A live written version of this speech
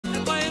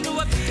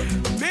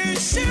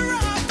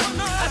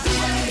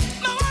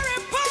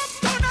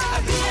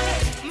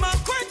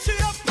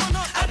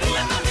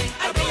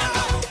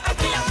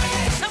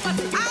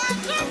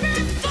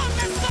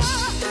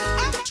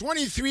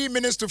23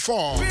 minutes to 4.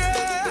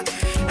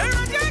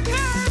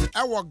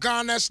 Our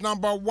Ghana's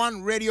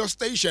 #1 radio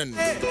station.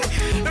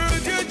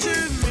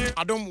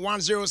 Adom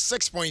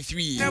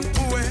 106.3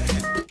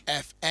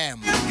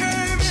 FM.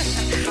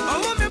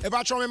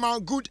 About your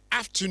good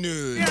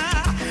afternoon.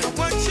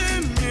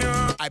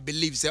 I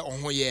believe say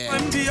on here.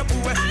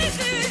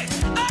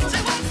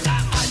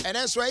 And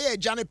that's why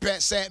Johnny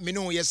Pet said, "Me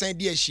know you saying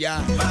dear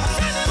Shia."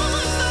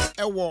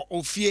 Ewo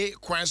Ofie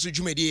Kwanso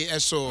Jumedi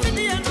eso.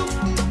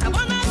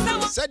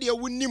 Said you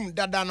wouldn't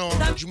dada no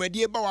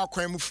Jumedi ba wa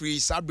kwan mu free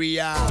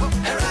sabria.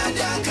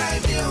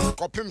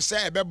 Kopim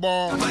say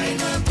ebebo.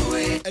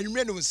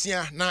 Enwre no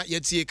nsia na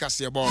yetie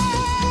kasebo.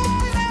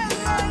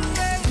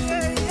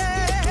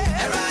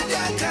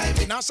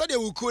 Now said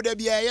you could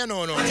be a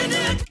no.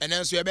 And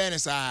then so you be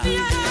sa.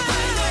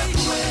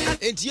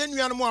 Enti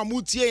enuan mo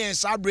amutie en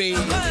sabre.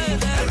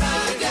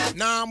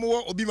 Na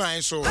mo obi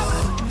man so.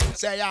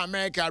 Say ya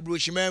America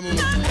brochimemu.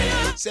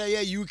 Say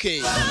ya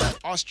UK,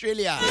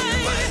 Australia.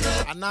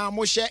 And now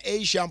mo share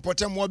Asia and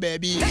potemo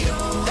baby.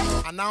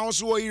 And now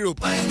also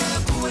Europe.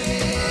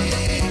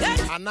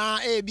 And now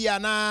AB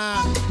and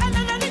now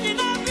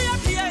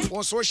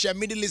on social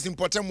Middle East in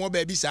potemo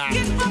baby sa.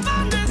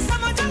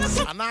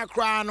 And now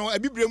crown or a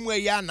bibremu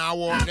ya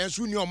now and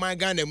soon your my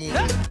Ghana mu.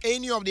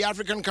 Any of the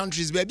African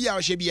countries baby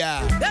I should be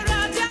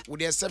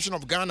with the exception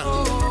of Ghana.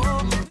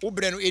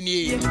 Ubreno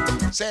any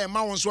say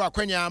ma won so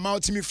akwanya ma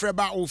otimi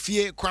freba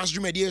Ofie Kwanso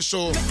Jumedi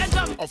so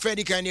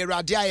ofedi kan ni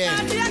radia ye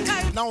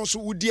na won so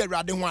wudi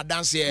awrade ho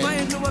adanse ye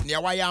ne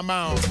waya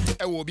ma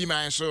e wo bi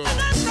man so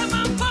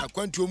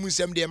akwantu omu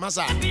nsem de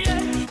masa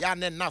ya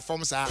ne na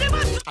fom sa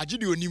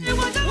agide onim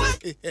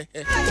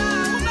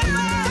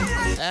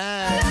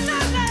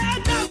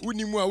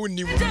Unimu.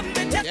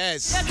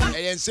 Yes,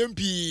 and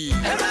Sempi.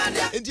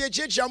 And the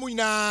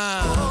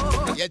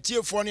Chichamuna. Yet,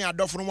 dear Fonny, I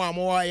don't know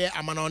more.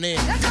 Amanone,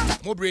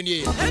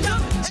 Mobreni.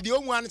 The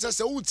only one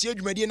says, "Oh, Tia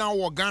Medina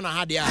or Ghana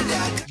had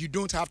you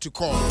don't have to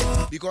call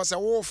because a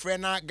war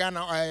friend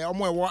Ghana, I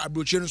more a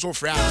brochure so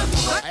frail.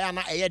 I am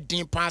not a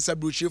dim pass a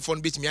brochure from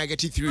bit me. I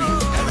get it through.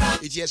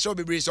 It is so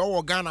be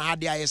all Ghana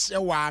had I say,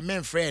 "Why,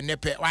 men friend,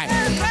 nepe, why?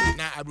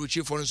 Now a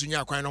brochure for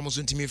Sunya, quite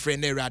almost to me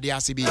friend,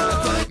 Radiasibi.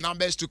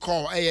 Numbers to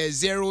call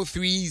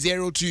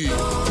 0302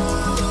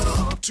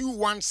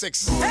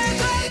 216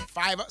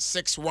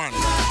 561.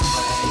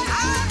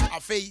 I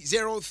say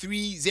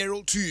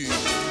 0302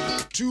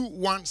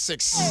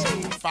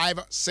 216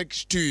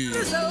 562.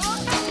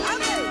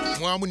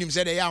 Muamunim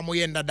said, "Yeah,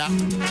 Moyenda.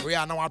 We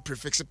are now at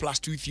prefix plus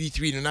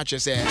 233." And not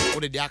say,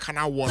 "What did I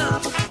can't want?"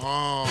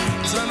 Oh,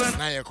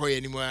 now you call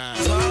anymore.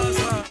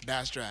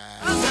 That's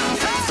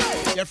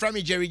right. You're from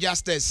me, Jerry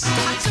Justice.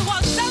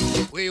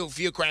 We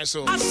Ofie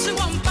Kwanso.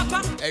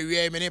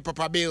 We many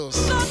Papa Bills.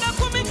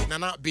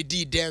 Nana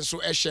Bidi dance so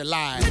eshe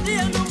lie.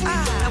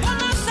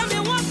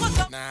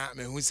 Nah,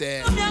 me who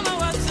say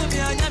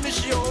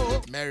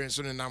Mary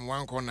soon and I'm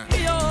one corner.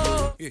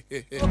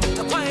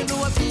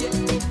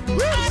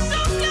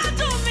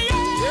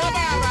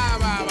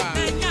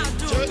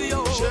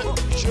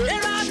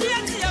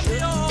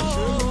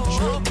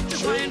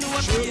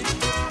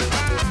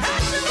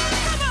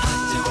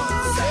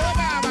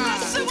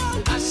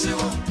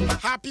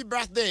 Happy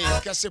birthday,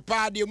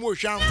 Kasepa de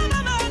Mosham.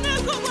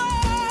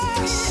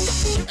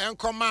 And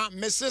come on,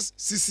 Mrs.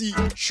 Sisi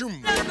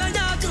Shum.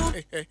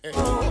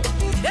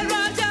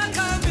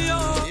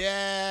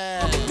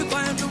 Yeah.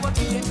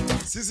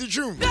 Sisi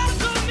Shum.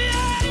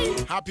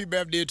 Happy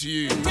birthday to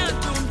you.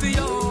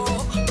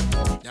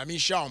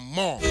 Yamisha,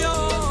 more.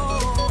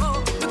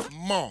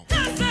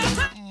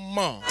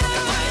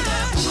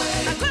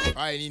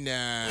 I need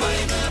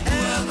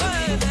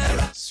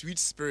sweet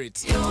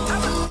spirit.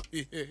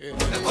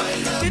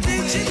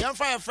 Young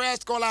fire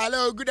first caller.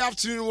 Hello, good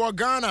afternoon, what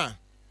Ghana?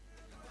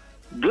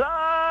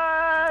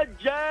 Glad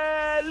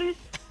jelly.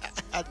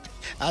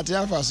 At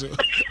Yafaso.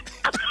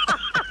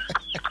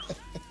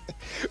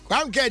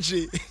 Come catch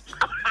it.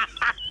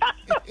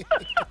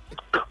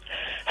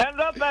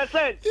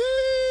 100%.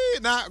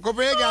 Now, go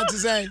bring it to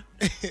say.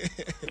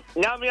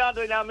 Nyami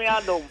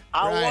Adom.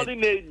 I want to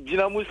need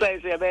Jinamu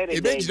say a very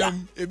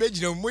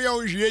Ebejum, we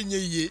are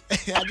ye.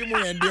 I do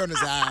more and be on the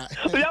side.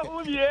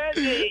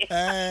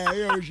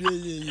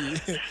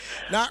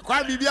 Now,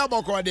 quite be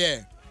about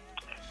there.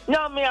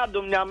 Nyami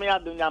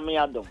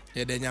Adom.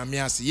 Yeah, then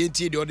Yamias,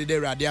 Yeti, the other day,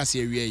 Radias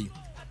area.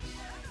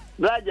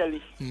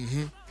 Gradually.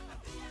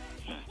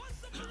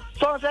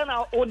 So, then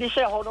I'll only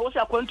share how those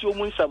are going to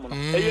win some.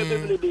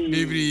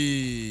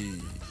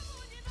 Baby.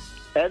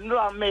 And no,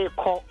 I may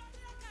call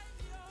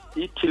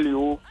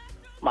Italy,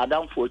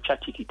 Madame for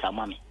Chatiti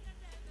Tamami.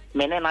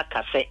 Menena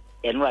Casse,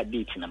 and no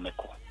date in a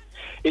meko.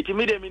 It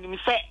immediately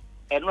say,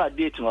 and no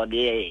date or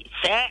the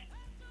say.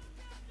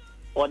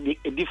 Or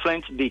a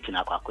different date in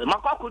a quack.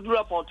 Maka could do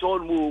up or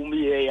told me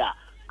here.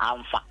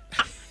 I'm fat.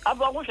 I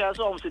wish I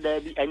saw him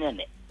today and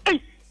then.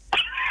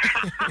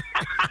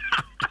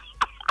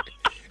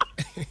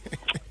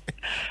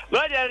 You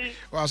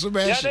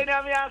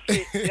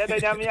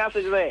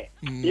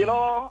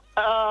know,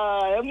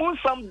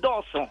 some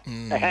Dawson.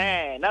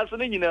 That's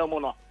the you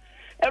know,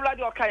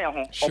 everybody okay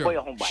ho oboy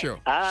ho boy sure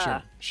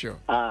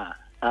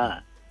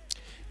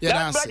yeah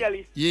that's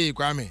yeah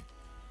Kwame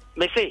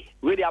me say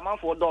we the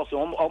amount for doors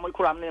o mo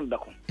kura me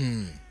mbeko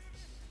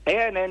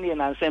na ni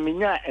na nsem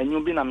nya enyu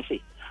bi na me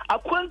say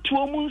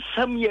akwantuo mu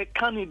nsam ye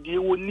kanidie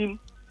wonim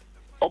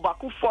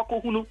obakufo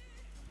akohunu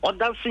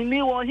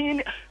odansini wo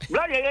hin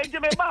brother ye je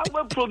me ba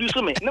we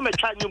produce me na me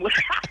twa nyum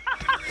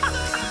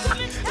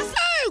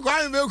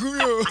Kwame be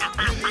kumio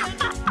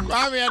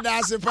Kwame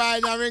da se pa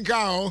nya me nka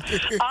ho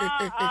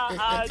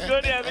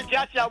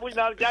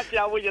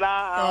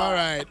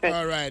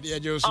all right yeah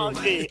Joe so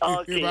okay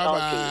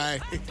bye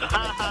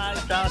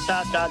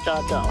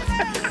ciao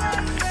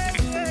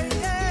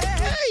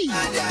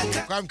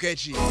Kwame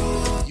Kechi,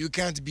 you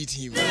can't beat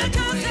him.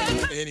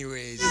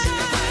 Anyways,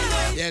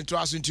 yeah, to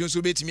us until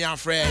so beat me our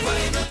friend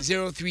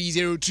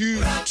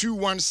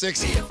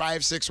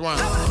 0302-216-561.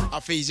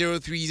 Afe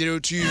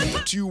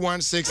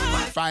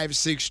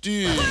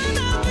 0302-216-562.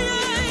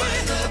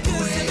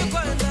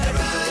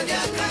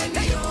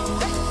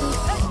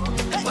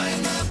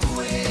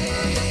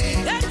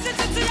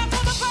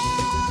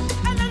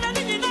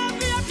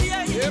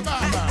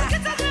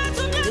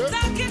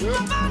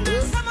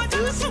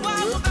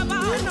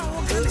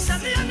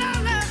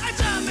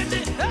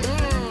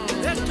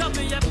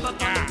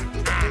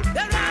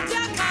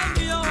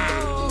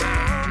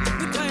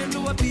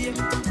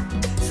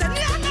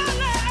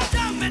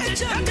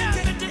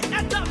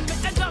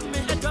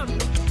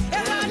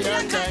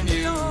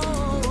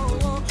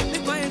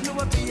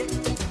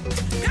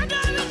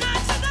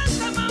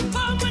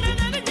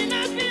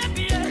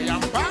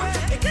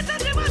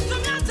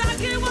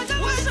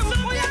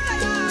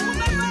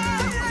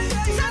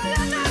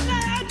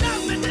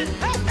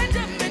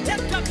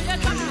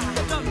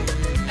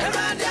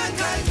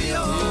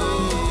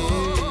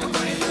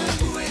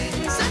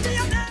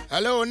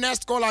 Hello,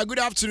 next caller. Good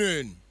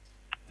afternoon.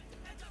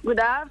 Good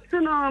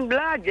afternoon,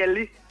 Black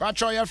Jelly.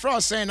 Pacho, your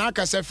friend saying I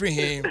can say free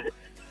him.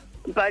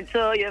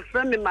 Pacho, your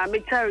friend,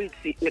 Mammy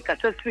Charity, make us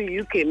free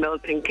UK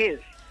Melton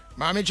Keynes.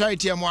 Mammy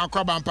Charity, I'm more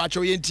crab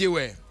Pacho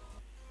Yentiwe.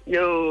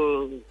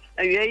 Yo,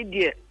 a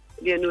idea.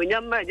 You know,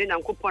 young man,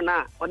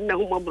 Kupona, or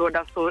Nahuma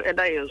brother, so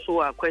Eda and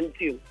so are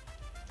Quentin.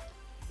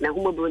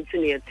 Nahuma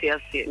Bruntini at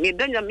TSC. Me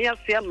done your mere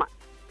Fiamma.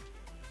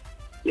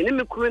 You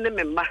never couldn't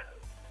remember.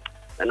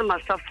 And I'm a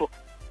suffer.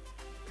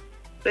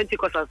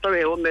 Because I saw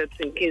a woman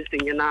in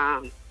Kingston, you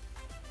know.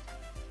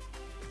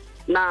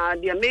 Now,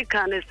 the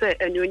American say,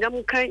 and you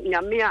young kind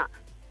Yamia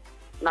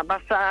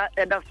Nabasa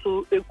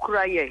Edasu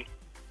Ukraye.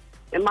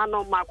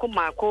 Emano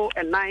Marco,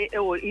 and I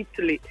or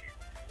Italy.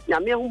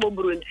 Yamia Humbo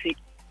Brunsi.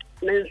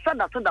 Then said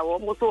that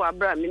almost so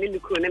Abraham,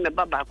 Miniku and a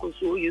Baba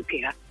Kusu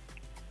UK.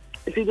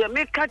 If you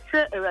make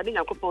catcher a wedding,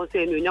 I could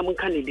say, and young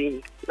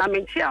candidate. I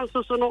mean, she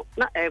also no,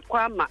 not a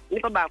quama,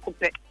 Nipa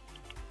Coupe.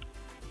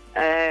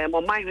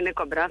 Mama Hune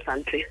Cobra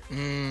Sante.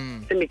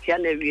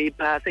 Cemetery, we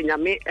pass and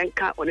Yame and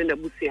cat on in the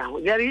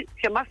Busia. Very,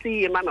 she must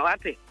see a man or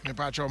ate. The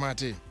Pacho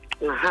Mati.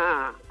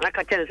 Aha, like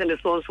I tell the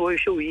songs will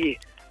show ye.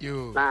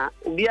 You.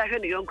 We are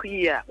the young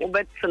year, or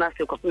better than us,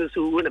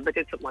 who would have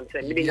better someone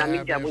said,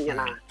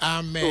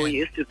 Amen. Oh,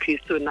 yes, to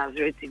Christo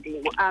Nazareth.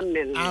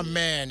 Amen.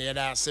 Amen. Yeah,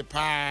 that's a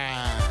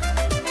pa.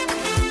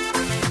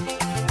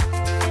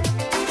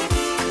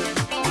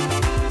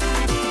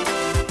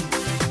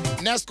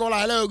 Next caller,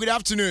 hello, good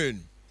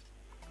afternoon.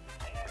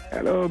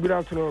 Hello, good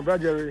afternoon,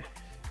 Brother.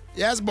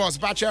 Yes, boss,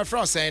 but your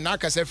friend saying I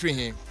can say free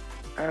him.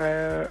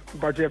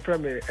 But your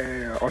friend,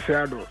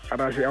 Oceado,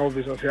 and I say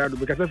Elvis Oceado,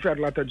 because I feel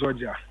Atlanta,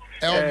 Georgia.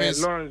 Elvis.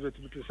 Lawrence,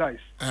 to be precise.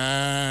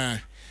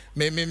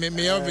 Me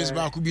Elvis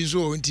back could be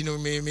so, me,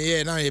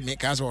 now you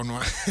make us one.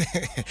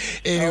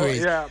 Anyway.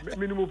 Yeah,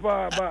 minimum,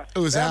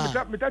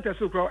 but me touch a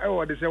super,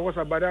 they say, what's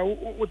about that?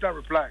 What I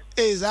reply?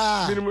 Is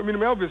that minimum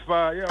Elvis,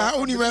 yeah.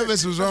 Only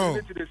Elvis was wrong.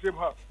 The same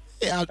house.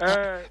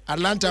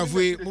 Atlanta,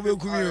 we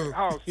move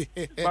house.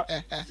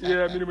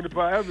 Yeah, minimum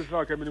Elvis,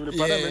 okay, minimum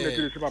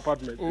the same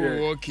apartment.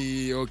 Oh,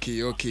 okay.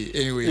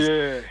 Anyway.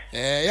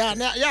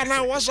 Yeah,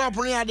 now what's up?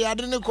 I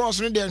didn't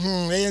cost me there.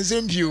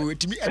 Same view.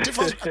 To me, at the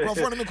first, I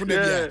couldn't be.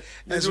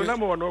 That's the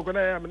number one. I'm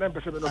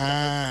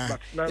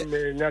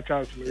 9%. Yeah,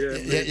 chance.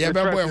 Yeah,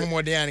 but boy,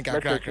 more than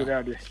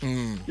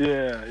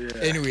yeah.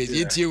 Anyways,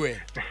 it's you.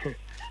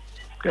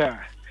 Yeah.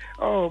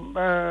 Oh,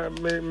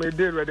 me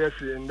did ready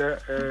in the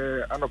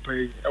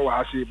Anopay,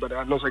 Oasi, but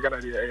I'm not going to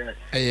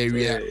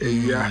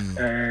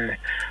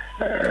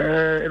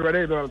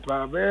ready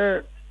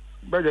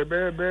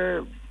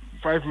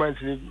 5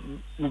 months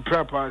in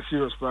prep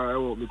serious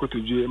we go to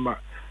GMA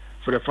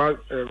for the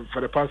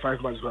past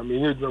 5 months. I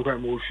mean, you don't quite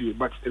move you,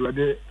 but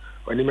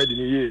when you made the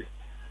year,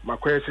 my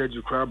question said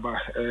you crab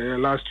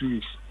last 2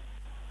 weeks.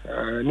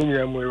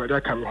 Nina, I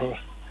come home.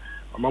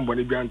 I'm going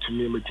to be to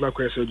me, but my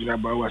question said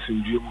about was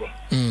in Juma.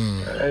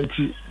 And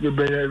the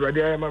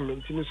Radia, Mamma,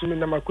 Timmy,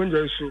 my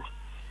conjure so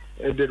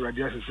did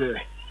Radia say,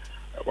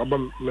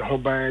 Wabam,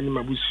 Mehoba,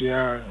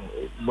 Mabusia,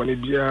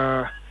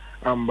 Bonibia,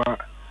 Amba,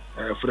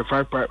 for the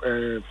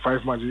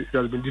 5 months, it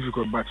has been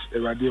difficult, but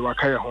Radia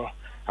Wakaya,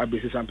 I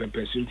be some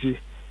pension,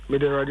 me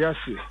the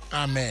radiasi.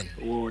 Amen.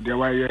 Oh, the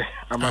way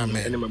I'm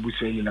any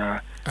mabusi na.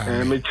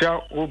 Me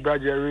cha o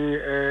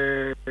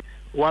Jerry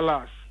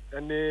Wallace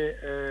and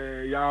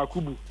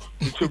Yakubu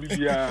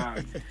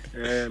Michobibia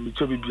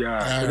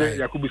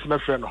Yakubu is my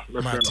friend,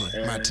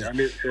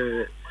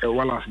 and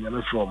Wallace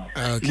never from.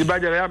 The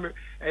badger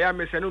I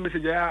am a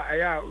message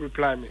I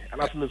reply me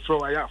and ask me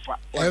from I have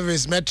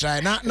Elvis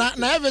Metra na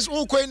Elvis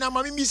ukwe na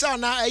mami misa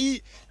na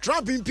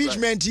Trump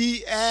impeachment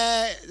say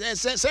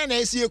na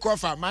esi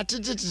ekofa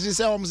matiti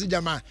say omsi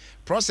jama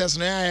process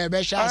na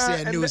be sha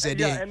say news e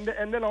dey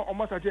and then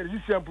almost at this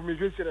year for me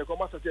say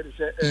almost at this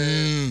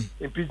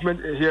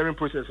impeachment hearing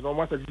process no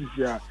almost at this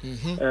year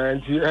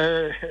and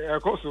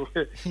also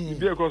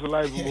be across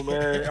live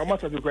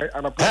almost at the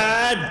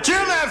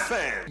Jim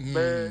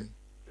FM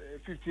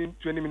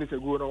 15-20 minutes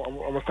ago,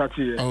 almost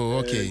 30. Oh,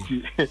 okay.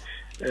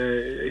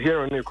 Here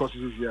on the course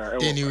this year.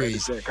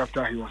 Anyways,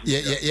 after he was.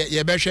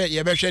 Yeah,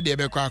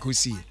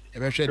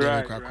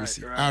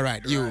 all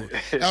right, you.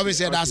 Elvis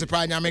said that's a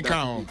prime. I'm in.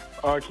 Okay.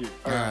 All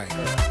right.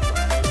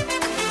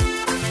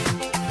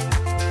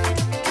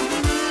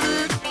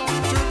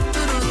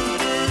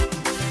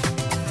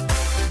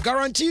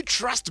 Guarantee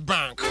Trust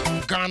Bank,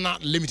 Ghana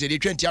Limited, a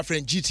 20-year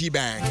friend GT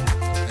Bank.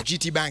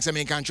 GT Bank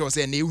say can show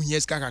say na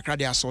ehunye ska kakra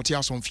dey sort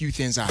out some few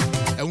things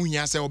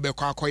ehunye say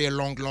obekọ akoye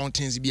long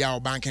things bia o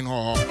banking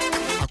ho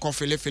akọ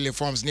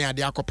forms ne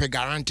ade akọpe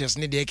guarantees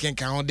ne dey can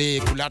ho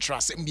dey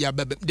collaterals bia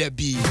there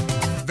be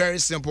very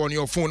simple on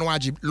your phone no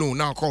agi loan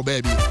now call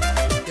baby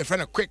your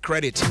friend a quick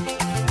credit.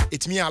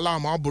 It may allow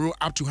me to borrow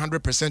up to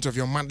 100% of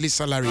your monthly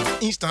salary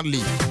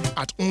instantly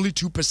at only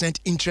 2%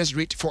 interest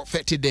rate for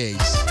 30 days.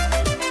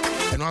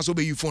 And also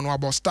be you phone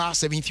about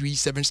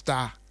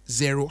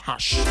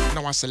 *737*0#.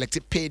 Now I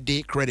selected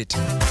payday credit.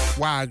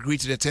 While I agree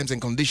to the terms and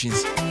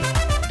conditions,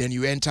 then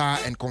you enter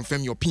and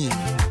confirm your PIN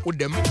with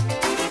them.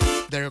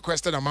 The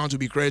requested amount will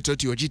be credited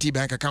to your GT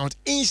Bank account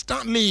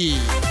instantly.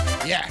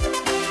 Yeah.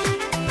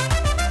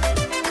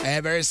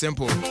 Very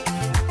simple.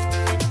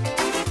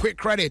 Quick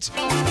credit,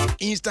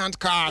 instant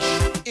cash,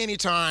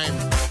 anytime,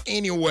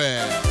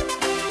 anywhere.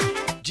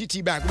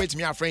 GT Bank, wait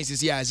me, our friends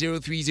is here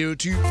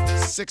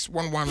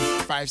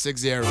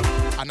 0302-611-560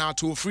 and now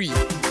toll free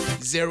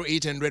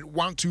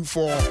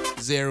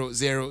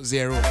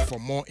 0800-124-000 for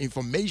more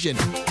information.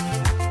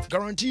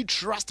 Guaranteed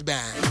Trust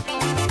Bank.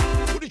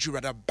 Wouldn't you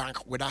rather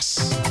bank with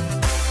us?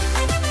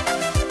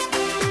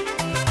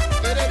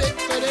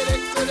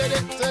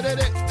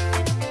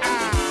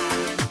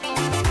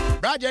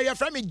 Brother, your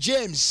friend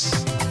James.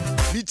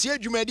 BTA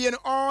Jumedian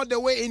all the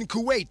way in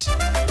Kuwait.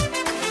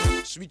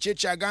 Switch it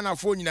to Ghana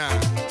phone now.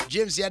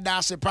 James here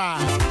that's a pa.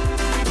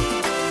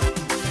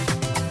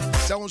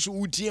 Sounds who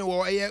would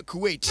or air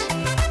Kuwait.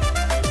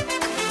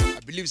 I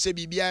believe say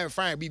BBI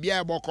fine,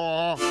 BBI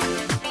boko.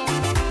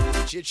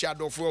 Chicha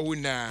do for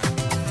winner.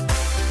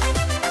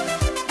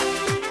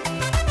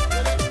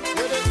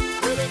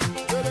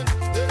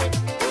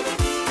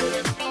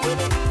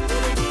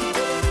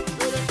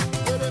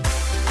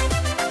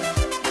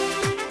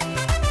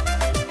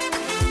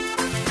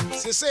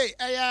 Say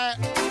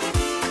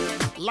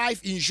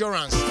life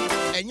insurance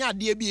and ya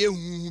dear be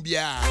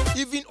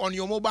even on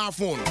your mobile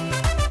phone.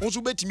 Also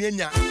bet me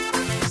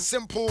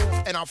simple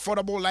and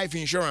affordable life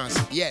insurance.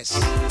 Yes.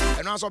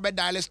 And also bet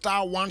dial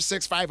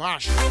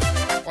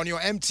 *165# on your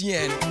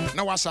MTN.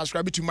 Now I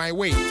subscribe to My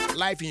Way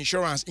life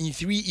insurance in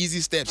 3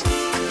 easy steps.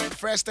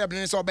 First step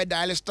is bet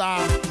dial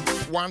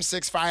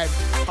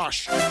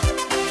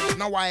 *165#.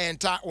 Now I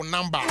enter on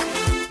number.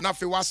 Now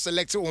if you was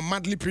selected on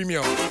monthly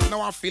premium,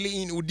 now I fill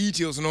in with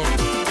details. No,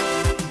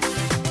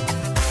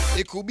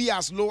 it could be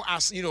as low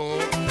as 3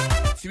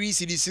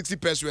 cedi 60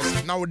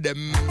 pesos. Now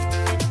them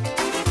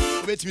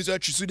wait me to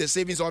choose the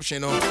savings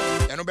option. No,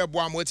 and no be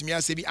wait me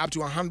save up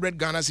to 100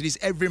 Ghana cedis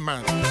every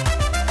month.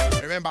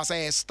 Remember,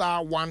 say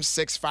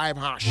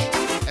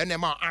 *165#, and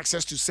then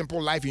access to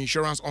simple life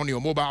insurance on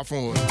your mobile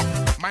phone.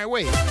 My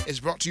Way is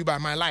brought to you by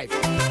My Life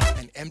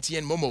and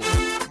MTN Momo.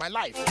 My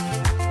Life.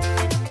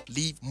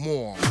 Leave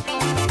more.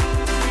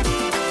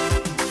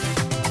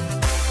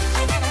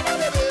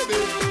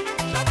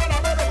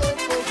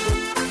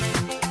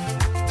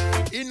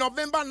 In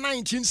November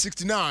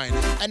 1969,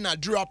 and I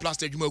drew up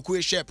plastic Jumoku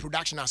share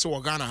production as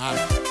well Ghana have.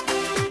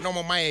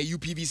 Normal my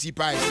UPVC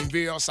pipes in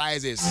various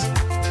sizes.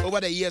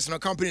 Over the years, no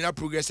company that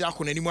progressed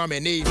anymore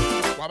name.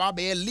 Waba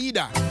be a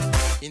leader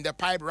in the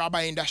pipe rubber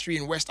industry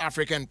in West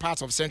Africa and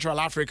parts of Central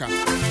Africa.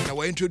 Now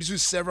we're introducing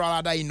several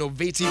other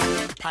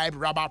innovative pipe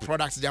rubber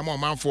products. They are more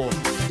man for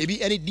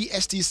maybe any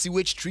DST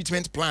sewage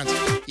treatment plant,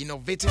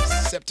 innovative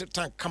septic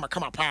tank, come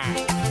pa.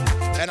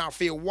 And I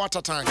feel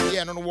water tank.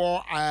 Yeah, no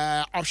more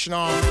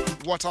optional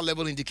water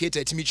level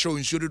indicator to me show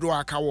in Shodo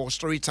Akawa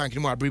storage tank.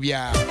 No more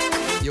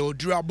Your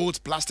durable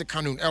plastic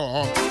canoe,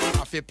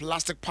 a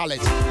plastic pallet,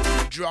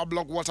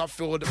 durable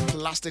water-filled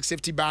plastic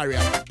safety barrier,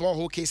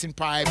 borehole casing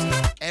pipes,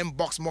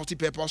 M-box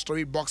multi-purpose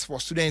storage box for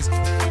students,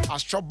 a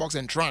strap box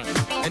and trunk,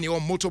 and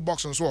your motor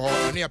box and so on,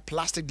 and your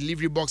plastic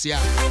delivery box here.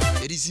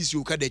 This is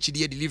your card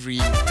delivery.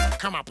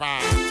 Come up,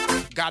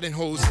 garden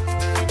hose,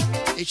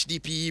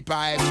 HDPE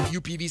pipe,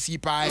 UPVC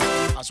pipe,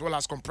 as well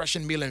as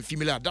compression male and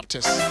female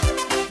adapters.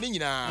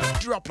 Nina,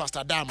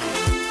 Duraplaster Dam,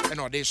 and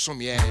all this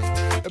some yeah.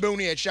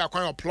 Only a share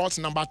plot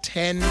number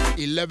 10,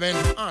 11,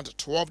 and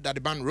 12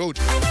 Dadiban Road.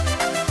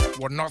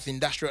 What North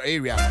Industrial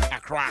Area,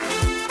 Accra.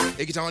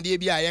 It on the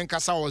ABI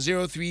Yankasa or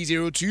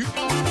 0302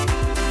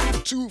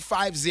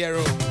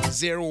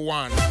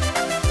 25001.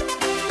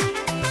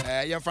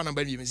 Your phone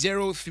number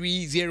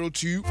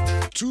 0302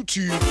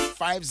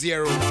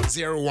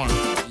 225001.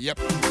 Yep.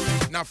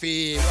 Now for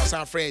what's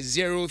our phrase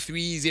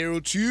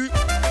 0302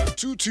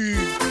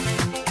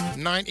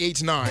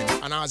 22989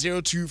 and our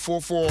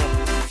 0244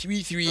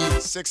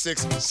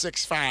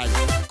 336665.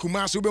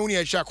 Kumasu be only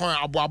a shakwan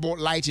Abuabo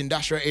Light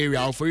Industrial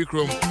Area for you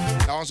chrome.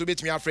 That also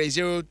bit me our phrase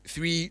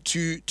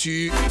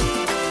 0322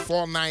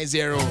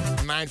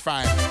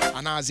 49095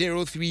 and our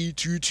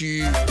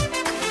 0322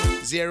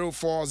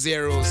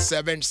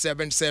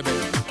 040777.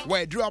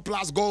 Where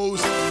Duraplast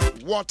goes,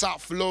 water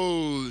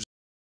flows.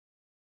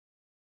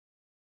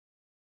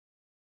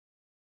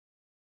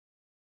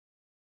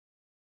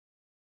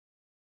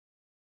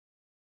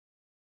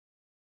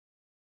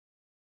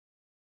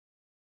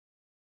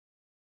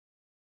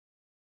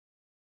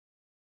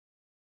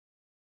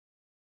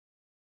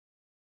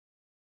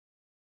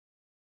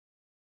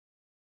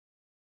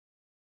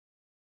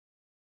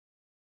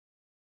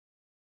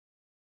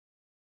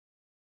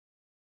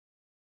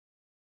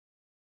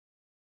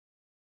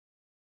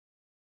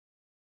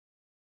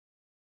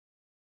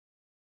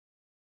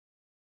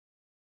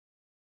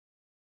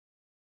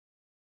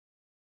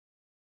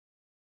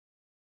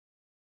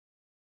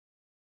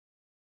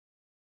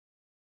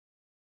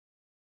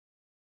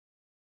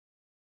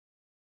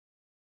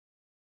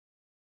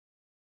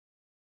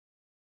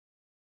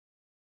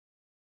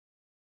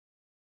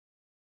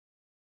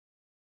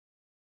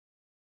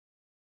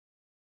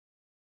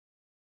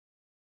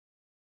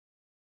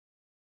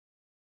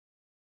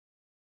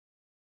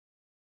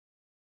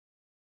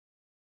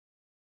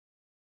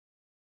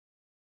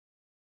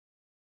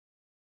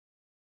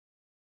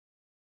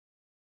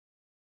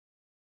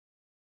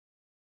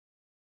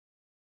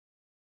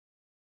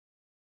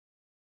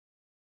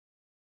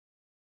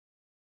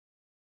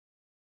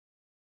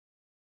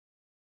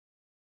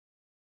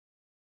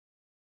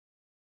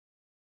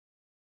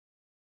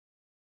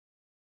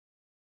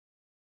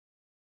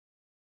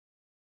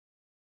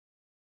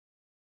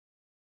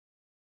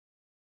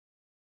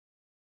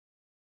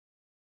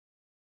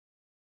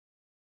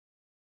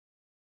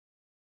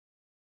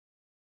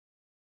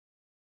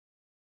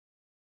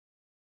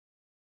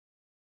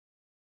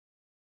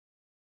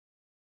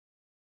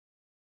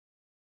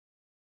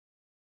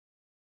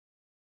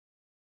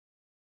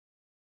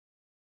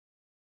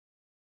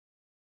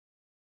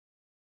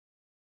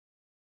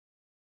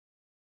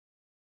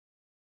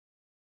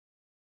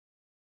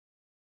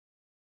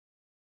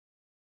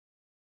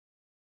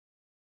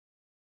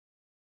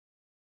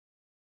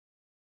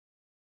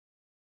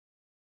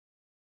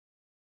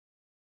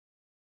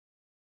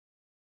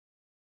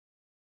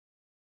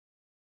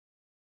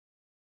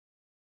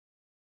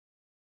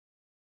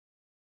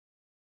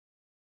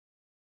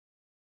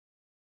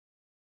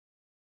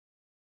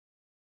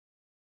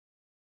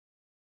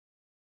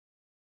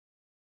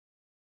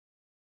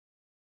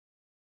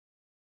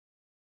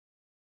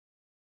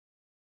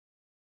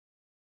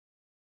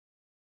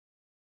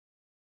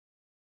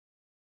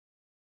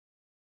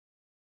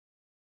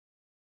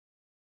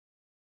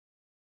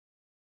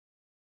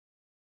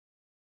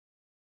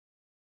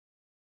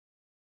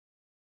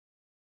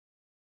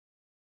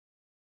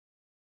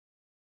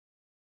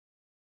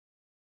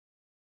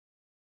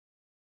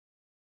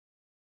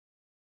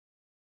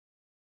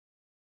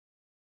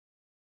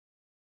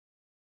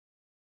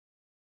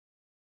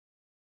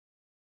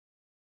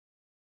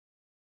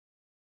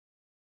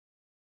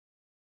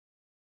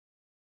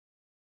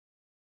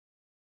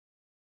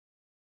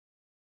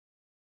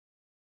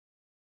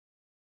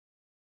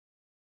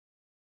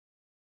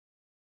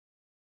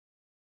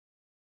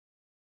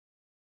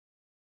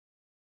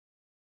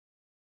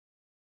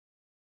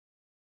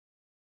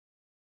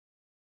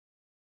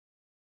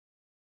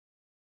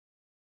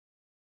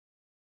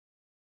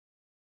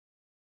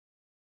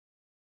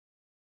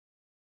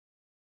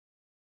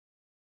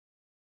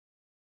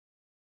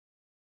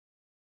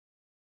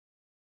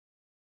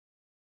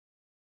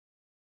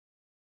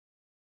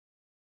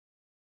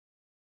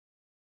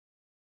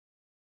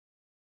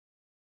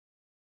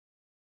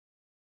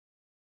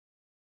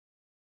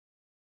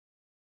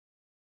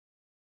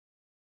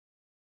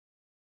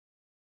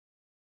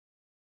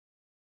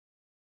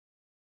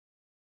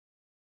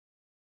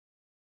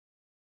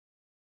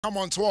 Come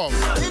on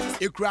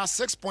 12. It creates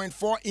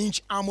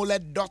 6.4-inch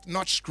AMOLED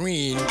dot-notch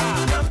screen.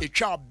 It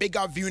has a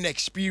bigger viewing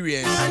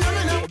experience.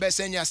 Over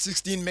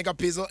 16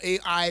 megapixel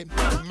AI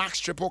max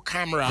triple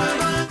camera.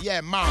 Yeah,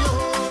 man,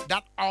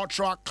 that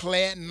ultra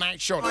clear night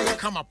shot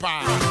come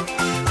apart.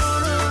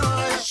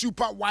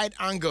 Super wide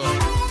angle,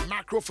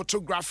 macro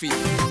photography,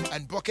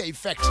 and bokeh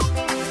effect.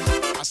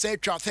 I say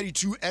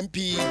 32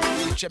 MP,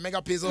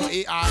 megapixel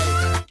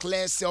AI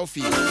clear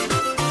selfie.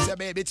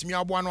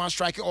 To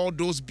strike all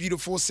those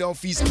beautiful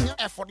selfies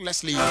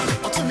effortlessly.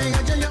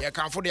 You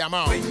can for the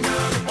amount.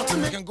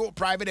 You can go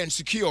private and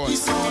secure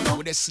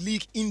with a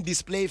sleek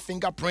in-display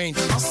fingerprint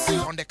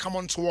on the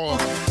Common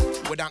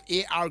 12 with an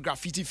AR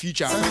graffiti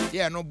feature.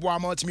 Yeah, no boy,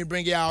 to me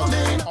bring out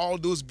all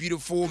those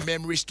beautiful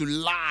memories to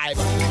life.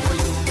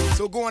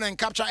 So go on and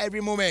capture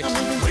every moment.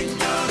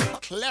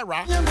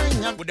 Clara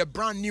with the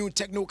brand new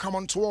Techno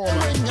Common 12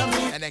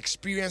 and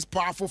experience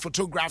powerful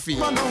photography.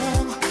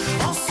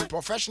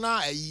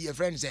 Professional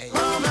friends say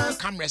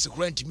cameras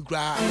are to me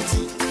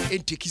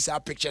and take his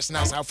pictures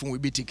now. How phone will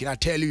be taken. I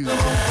tell you,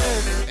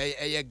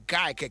 a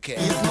guy keke.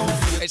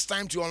 It's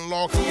time to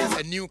unlock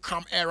a new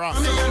cam era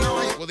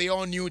with the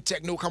all new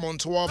Techno Common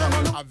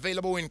 12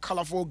 available in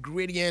colorful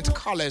gradient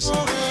colors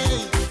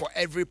for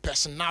every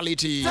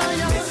personality.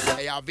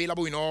 They are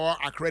available in all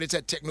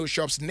accredited techno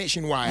shops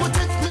nationwide.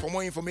 For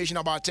more information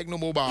about Techno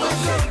Mobile,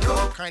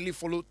 kindly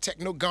follow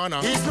Techno Ghana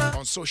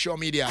on social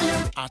media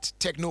at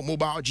Techno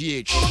Mobile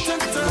GH.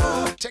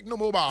 Techno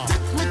Mobile,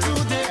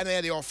 and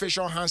they're the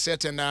official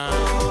handset and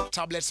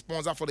tablet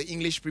sponsor for the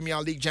English Premier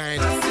League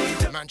giant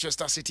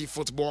Manchester City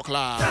Football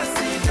Club.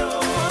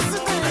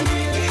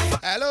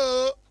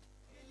 Hello.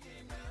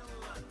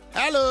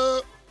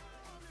 Hello.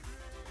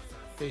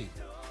 Hey.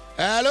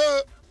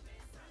 Hello.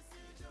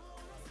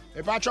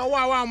 Epacho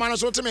wa man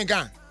so to me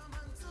kan.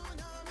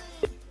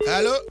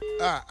 Hello.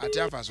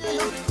 Atiafa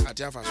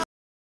so.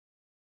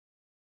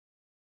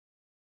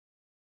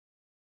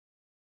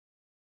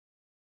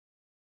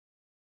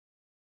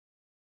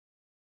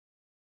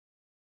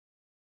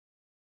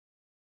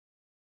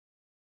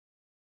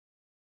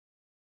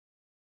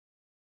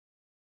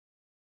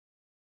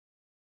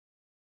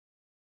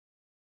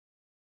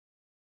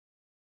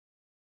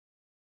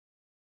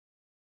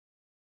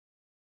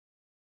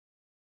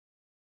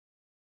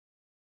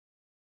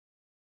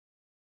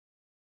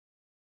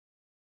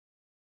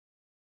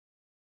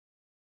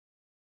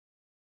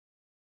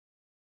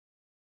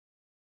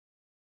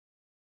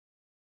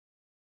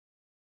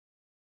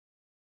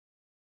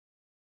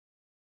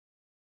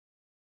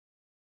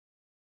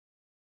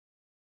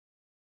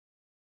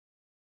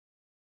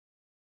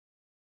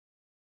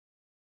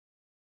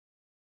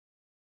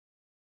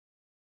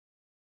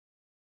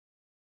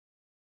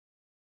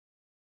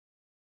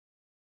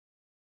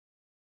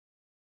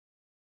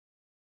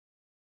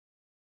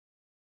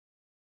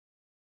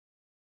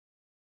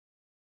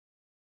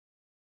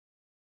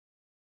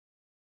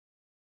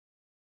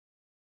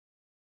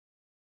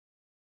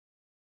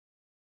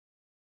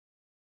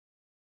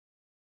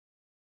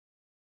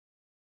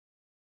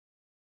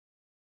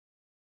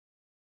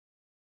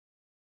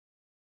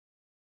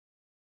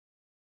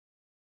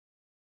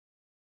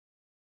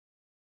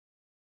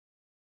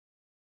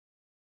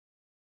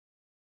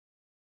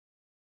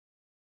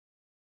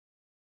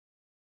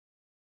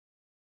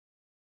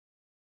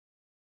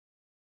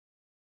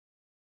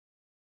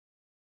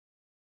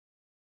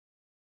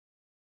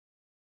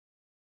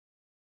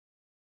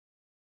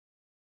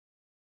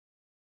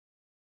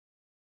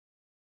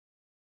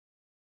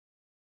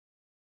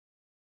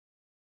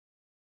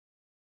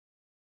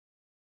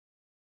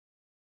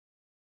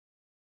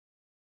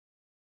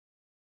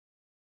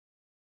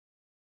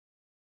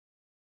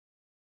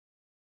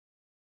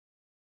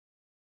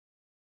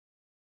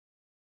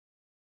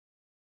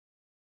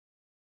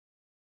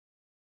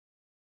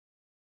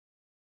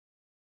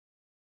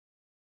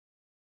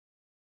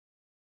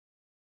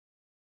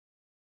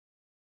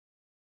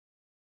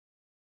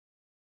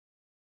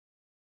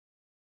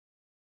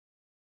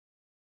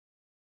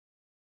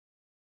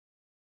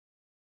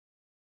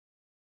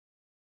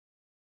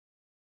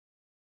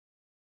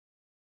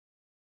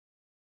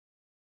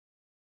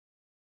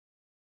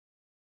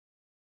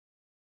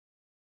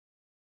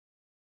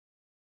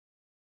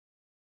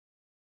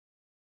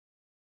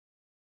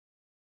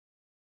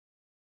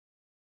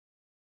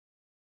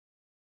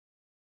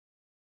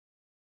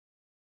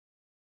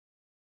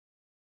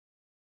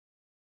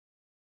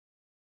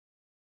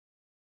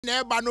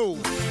 Never know.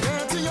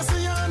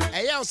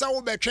 Hey, I was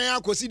out between I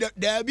could see the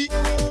derby.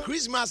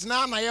 Christmas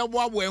now, I have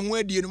what when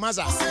we're doing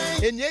Maza.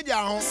 And yet,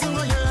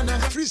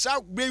 free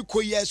south break,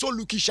 so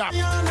looky sharp.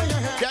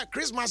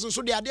 Christmas,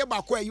 so they are there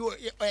back where you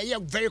are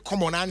very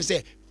common and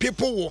say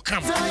people will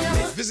come.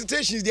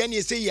 Visitations, then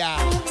you say, yeah,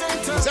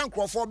 some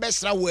crop for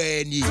best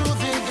away.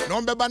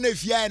 Number one,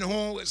 if you are in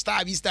home,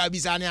 Stabby,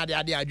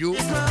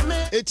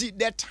 and it's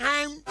the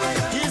time.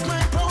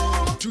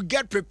 To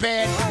get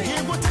prepared,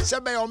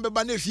 Sabe on the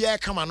if you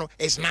come on,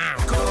 it's now.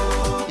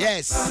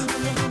 Yes,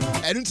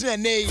 I don't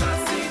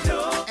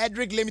know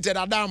Edric Limited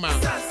Adama.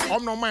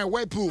 I'm not my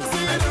way pool.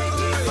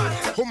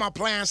 home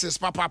appliances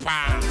papa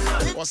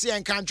or say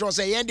and control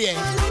say yen de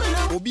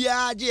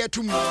obia je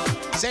atum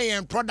say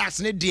en products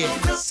ne de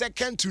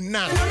second to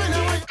none.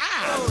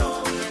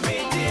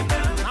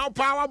 Now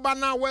power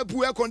banner we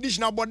pu air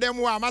conditioner but them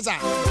wa masa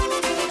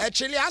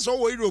actually as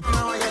o Europe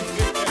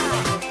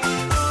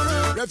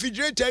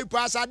refrigerator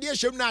pass ade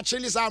shem na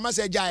actually sa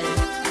masa jai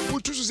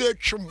utu so say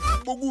twum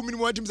bogu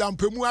minimum atim za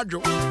mpemu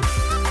adwo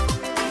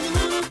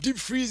deep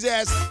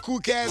freezers,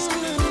 cookers,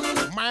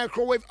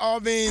 microwave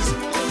ovens.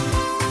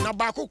 Na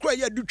bako kura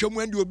ye du twam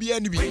andi obi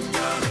ani bi.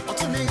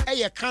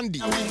 Eye candy.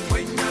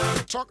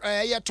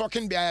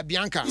 Talking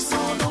Bianca.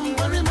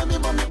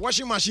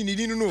 Washing machine you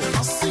didn't know.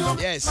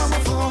 Yes.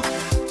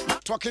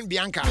 Talking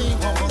Bianca.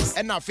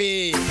 And na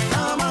fe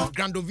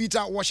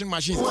Grandovita washing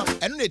machine.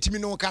 And no etimi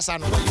no kasa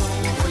no.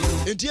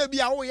 Enti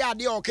bia wo ya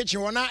de o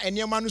kitchen wona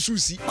enema no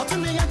susi.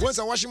 Once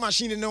a washing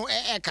machine no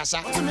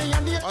kasa.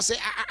 I say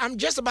I'm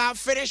just about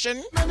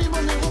finishing.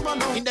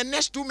 In the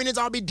next 2 minutes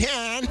I'll be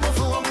done.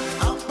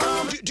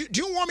 Do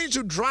you want me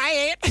to dry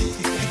it?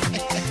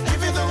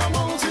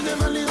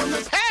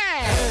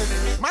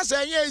 Hey, Master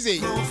Yezi.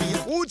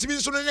 Who to be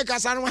so in the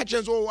kasa no watch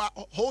so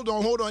hold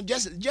on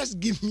just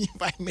give me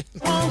 5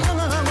 minutes.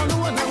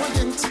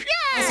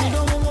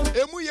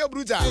 Emu ye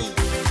bruta.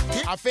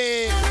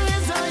 Afe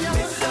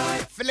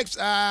Philips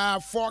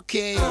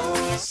 4K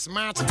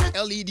smart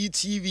LED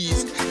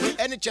TVs.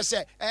 And it just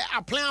say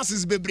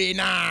appliances bebre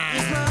na.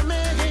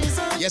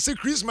 Yes,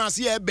 Christmas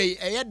here be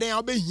then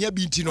I'll be here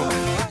beating no.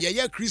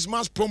 Yeah,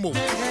 Christmas promo.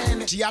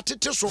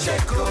 Tiatete so.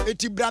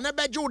 Eti brana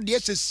bejo de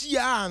se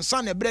and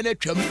son e brana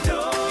twam.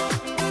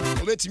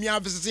 Let me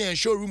have visiting and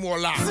showroom or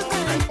la.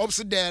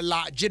 Opposite the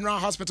La General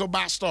Hospital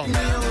Baston.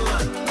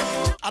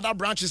 Other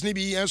branches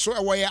maybe and so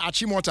away at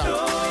Chimota.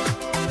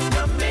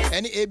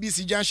 Any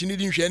ABC junction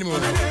needing anymore.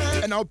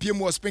 And now PM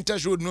was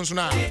Spintex Road, no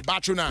sooner.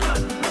 Batuna.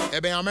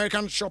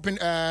 American shopping,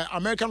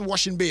 American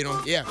washing bay,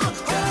 no? Yeah.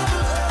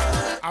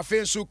 I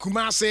feel so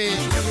Kumase.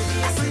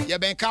 Yeah,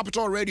 Ben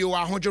Capital Radio,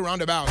 100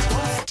 roundabout.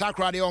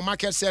 Takra, or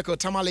Market Circle,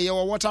 Tamale,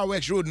 or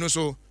Waterworks Road, no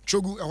so.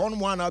 Chogu, a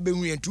 1 I'll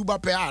be in 2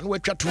 pair and we're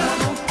chat.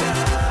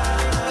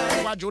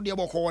 Jody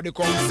Boko de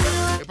call.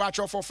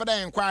 Departure for further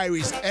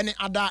inquiries. Any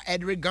other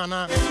Edric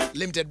Ghana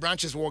limited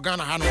branches will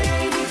Ghana Hano.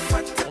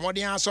 What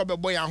the answer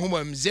boy at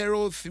home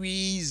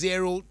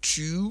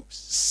 0302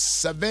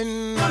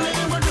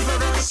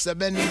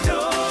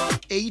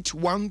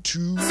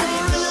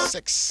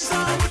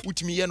 812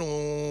 with me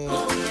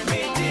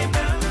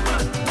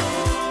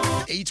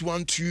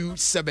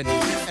 8127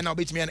 and I'll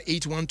beat me an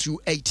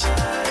 8128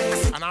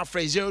 and I'll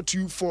phrase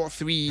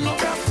 0243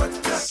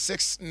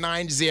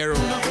 690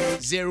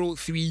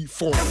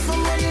 034.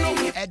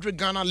 Edric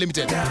Ghana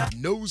Limited.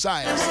 No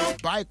size.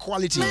 Buy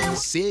quality.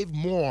 Save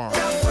more.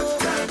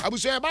 I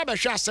was saying about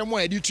shot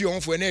somewhere due to your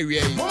for an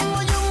area.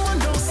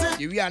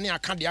 You are near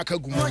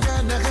Candiaca Gum.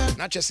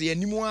 Not just say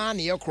anyone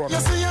near Cron.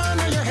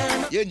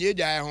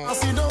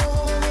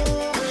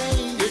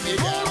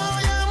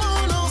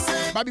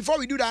 But before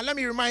we do that, let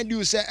me remind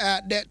you, sir,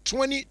 the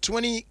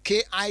 2020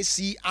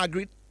 KIC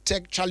Agri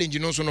Tech Challenge, you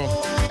know, so no,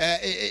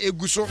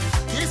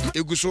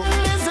 Eguso.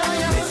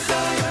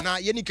 Now,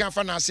 you can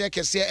find us here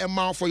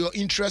amount for your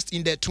interest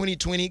in the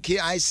 2020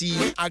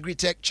 KIC Agri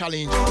Tech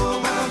Challenge.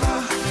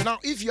 Now,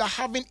 if you are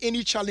having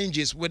any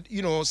challenges with,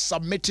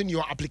 submitting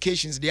your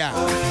applications there,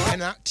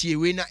 and also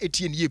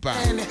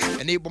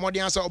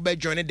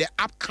joining the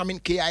upcoming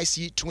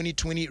KIC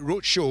 2020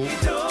 Roadshow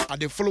at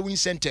the following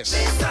centers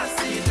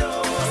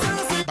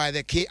by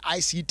the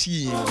KIC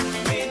team.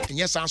 And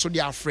yes, answer the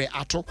afraid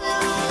Ato.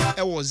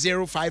 It was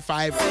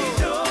 055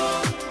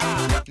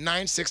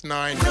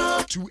 969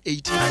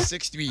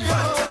 2863.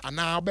 And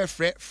now be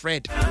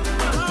Fred.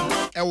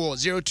 It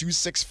was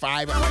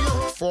 0265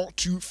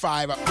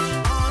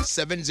 425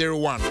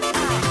 701.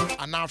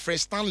 And now Fred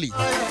Stanley.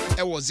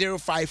 It was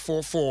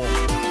 0544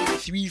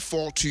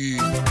 342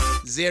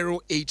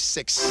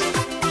 086.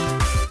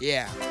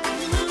 Yeah.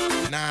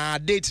 Nah,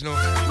 date no.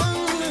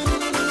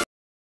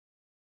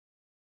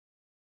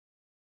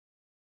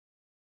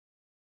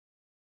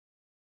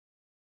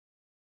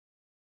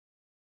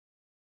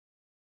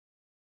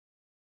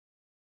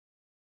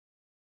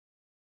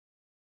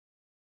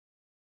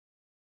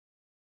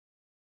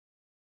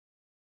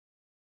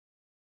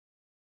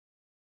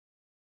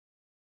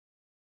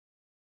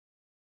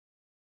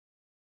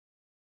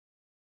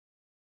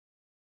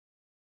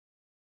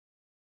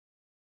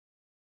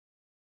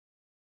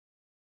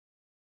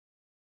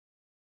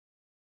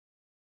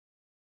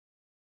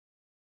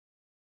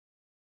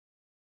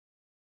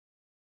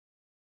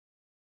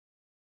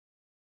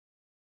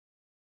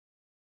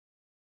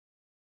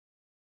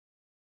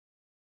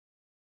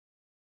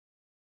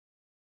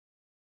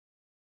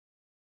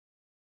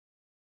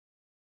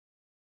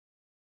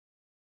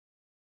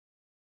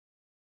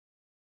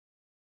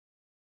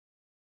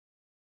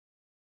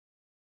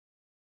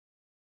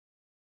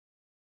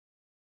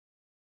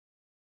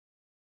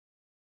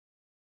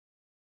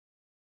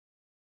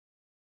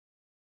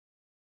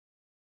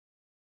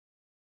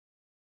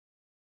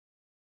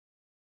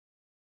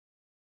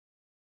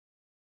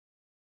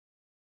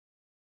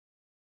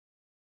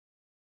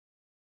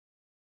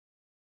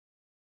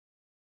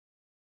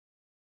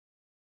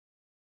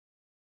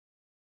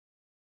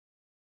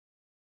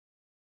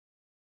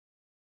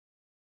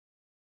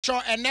 Sure,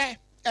 and then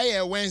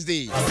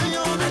Wednesday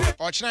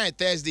or tonight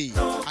Thursday.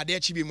 I dare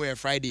chibi mo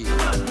Friday.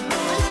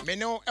 Me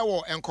no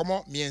ewo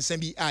enkomo me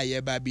ensembi aye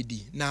ba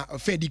bidi. Na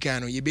ofedi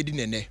kan no ye bedi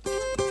nene.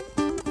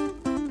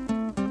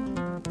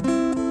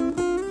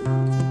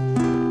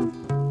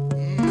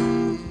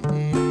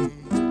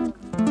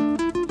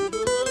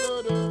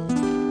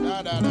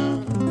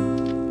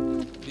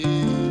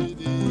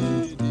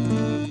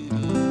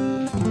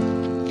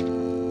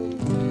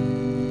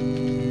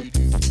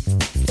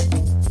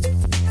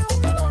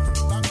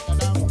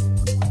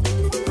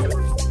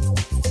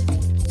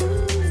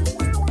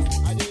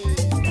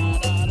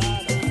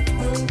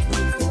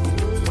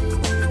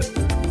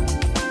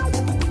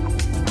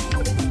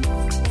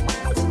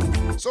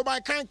 So I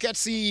can't get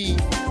see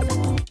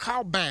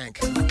Cow Bank.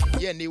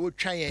 Yeah, they will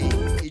try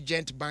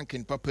agent bank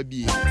in Papa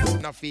B.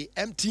 Nafi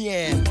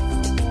MTN.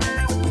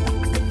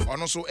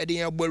 And also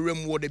Eddie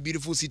Room with the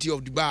beautiful city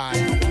of Dubai.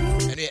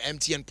 And the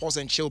MTN Pause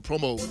and Chill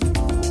promo.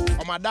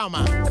 Oh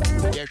madama,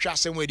 yeah,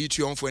 trust them with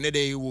you on for any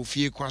day will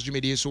feel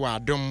Kwanso so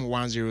Adom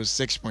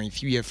 106.3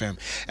 FM.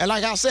 And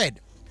like I said,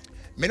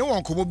 me no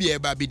one come be a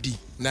baby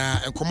na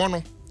and come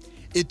on.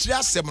 It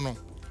just seminal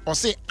or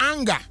say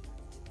anger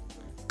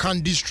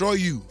can destroy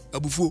you.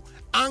 Abufu,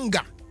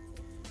 anger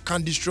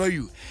can destroy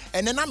you.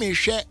 And then I may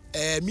share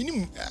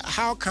minimum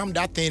how come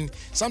that thing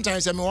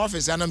sometimes I'm in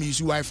office and I'm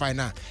using Wi-Fi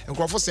now and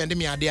Crawford sending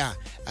me a day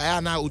I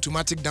now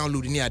automatic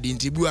download in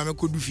the Tibu I'm a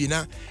could be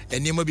fina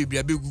and name be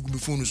a big Google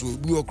phone so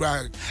we will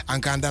cry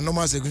and can the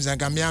normal seconds and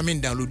can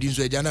mean downloading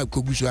so Jana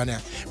Kobusuana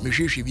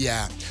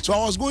so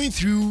I was going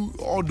through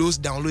all those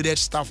downloaded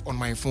stuff on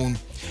my phone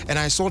and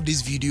I saw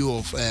this video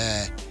of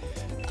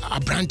a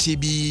brand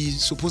TB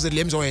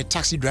supposedly or a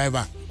taxi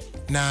driver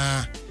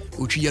na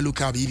uchi yellow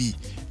car baby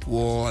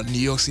or New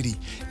York City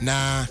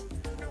na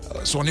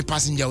so only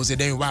passenger was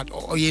then what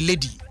or a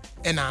lady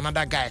and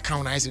another guy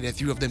count I said the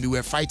three of them they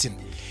were fighting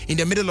in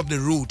the middle of the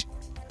road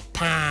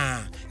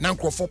pa na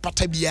for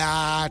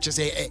patabia just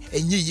say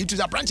you to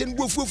the branch and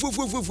go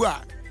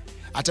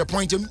at a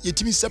point you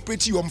to me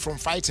separate you from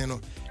fighting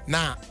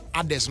na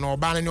others no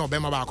ban no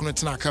bema ba kono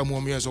tena ka mu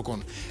years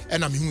okon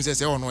and am hu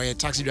say oh no a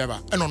taxi driver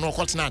and no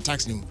ko tena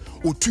taxi ni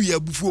o tu ya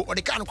bufuo o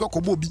de ka no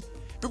kobo bi.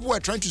 People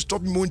were trying to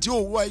stop me.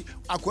 Oh, why?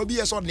 Akwabi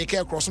yes on the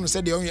care cross and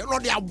said they only no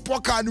they are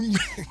bokan.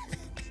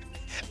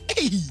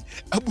 Hey,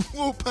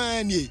 abu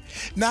pani.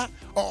 Na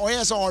or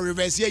yes or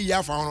reverse here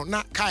ya found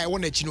na kai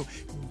won chino.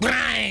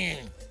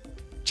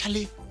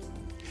 Charlie.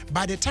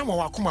 By the time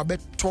wakuma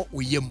bet talk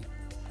with him,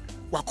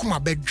 wakuma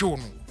bet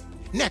John.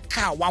 Na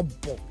car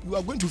wabo. You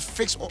are going to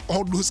fix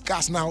all those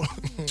cars now.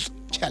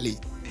 Charlie.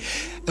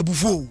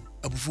 Abu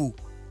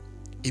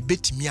a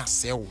bit me a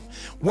sell.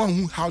 One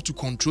who how to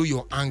control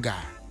your anger.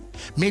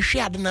 Me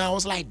shared and I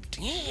was like,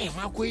 damn,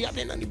 I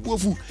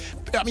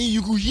mean,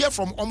 you could hear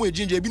from Omo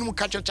Ginger, Binum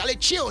catch Charlie,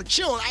 chill,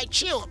 I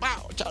chill.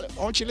 Charlie,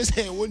 all Chile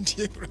say won't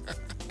you?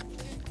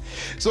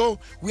 So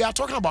we are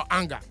talking about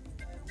anger.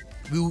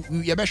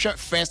 We have share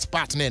first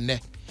partner in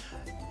there.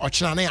 Or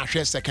China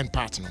share second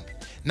partner.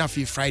 Now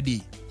for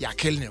Friday, you're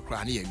killing a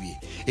crown here.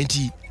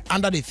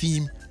 Under the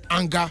theme,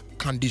 anger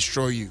can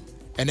destroy you.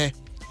 And then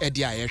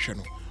Eddie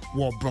Ayeshono,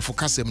 what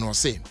Brofokasem no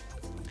say.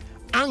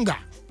 Anger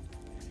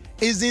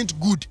isn't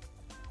good.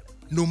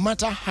 No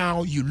matter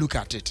how you look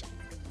at it.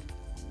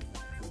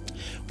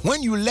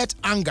 When you let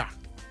anger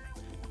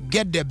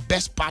get the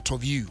best part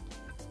of you,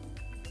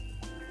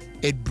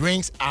 it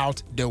brings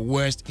out the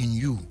worst in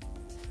you.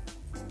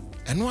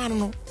 And no, I don't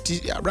know.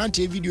 Around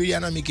the video, you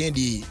are making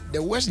the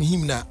worst in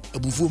him na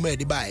abufu me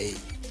de bae.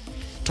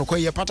 Toko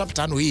ye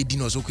patapata no e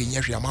dino so ko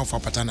nyahwe amanfo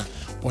patana.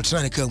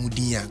 Otena ne ka mu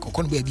din ya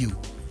kokon ba bi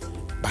o.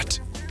 But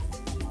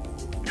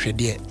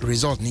hwede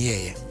result ne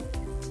ye.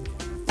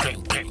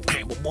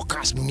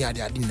 Bokas mu ni ade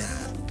na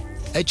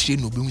actually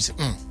no be mu se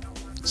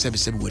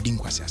sebe wadin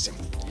kwase asem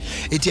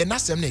eti na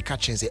asem na e ka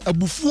chen se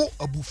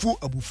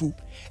abufu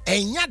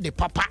enya de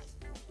papa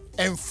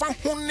emfa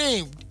ho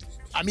ne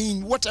I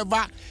mean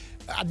whatever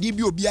ade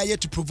bi obi aye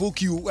to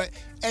provoke you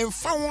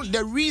emfa ho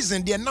the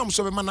reason the nam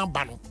so be man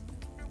ba no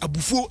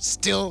abufu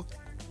still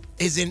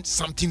isn't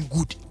something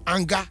good.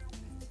 Anger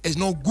is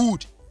not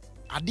good.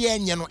 Ade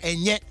enye no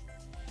enye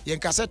yen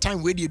ka say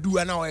time we dey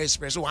do na o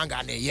express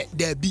anger na ye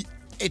there be.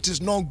 It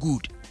is not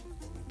good.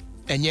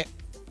 And yet,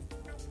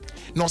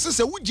 no,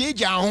 sister, who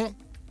jeja hon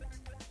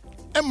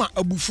Emma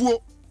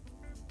abufuo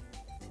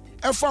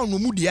Efa no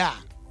mudia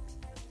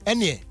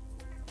Enye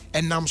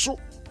and namso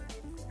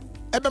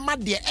Ebe ma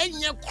de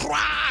enye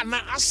kra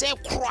na ase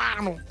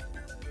kra no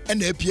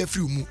and appear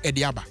free mu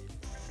ediaba.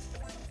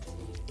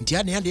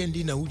 Ntia ne ade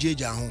ndi na who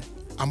jeja hon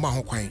ama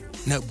ho kwan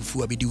na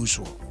abufuo abedi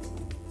uso.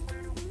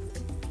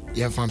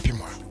 Ye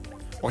fampimo.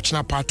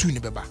 Ochina part 2 ne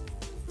beba.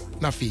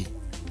 Na fi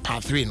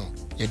part 3 no.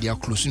 They are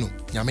close no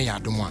nyame ya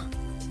Adom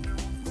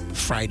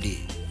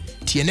Friday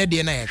tiene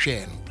de na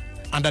share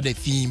under the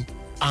theme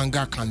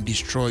anger can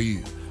destroy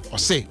you or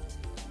say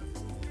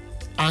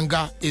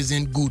anger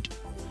isn't good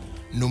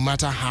no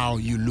matter how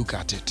you look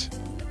at it.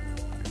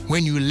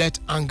 When you let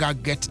anger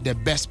get the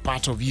best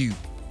part of you,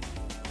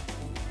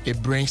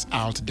 it brings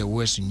out the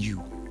worst in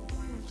you.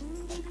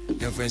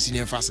 and for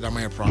senior faster than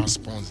my proud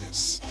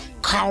sponsors.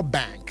 Carl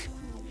Bank.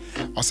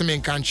 Or some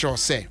in country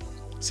say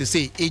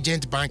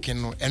agent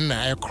banking no and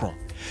na ekro.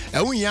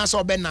 And when you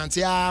answer Ben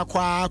Nantia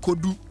kwa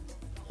kodu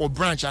or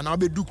branch and I'll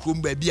be do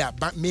chrome baby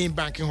main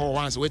banking hall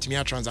once wait me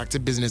a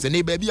transacted business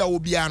and baby I will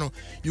be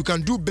you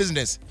can do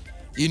business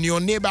in your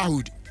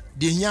neighborhood.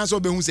 The answer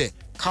be who say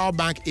Carl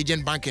Bank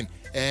agent banking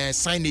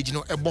signage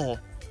no ebo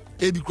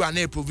ebi kura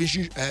na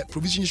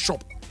provision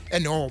shop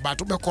and all but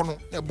to be kono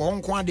e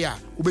bon kwa dia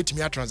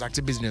obetimi a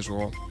transact business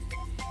or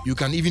you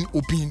can even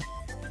open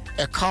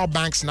a Carl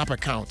Bank Snap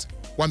account.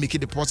 What make it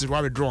deposit,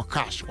 what withdraw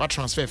cash, what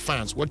transfer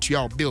funds, what to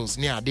your bills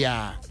near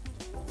there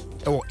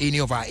or any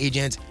of our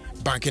agent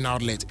banking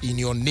outlet in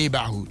your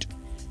neighborhood.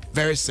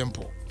 Very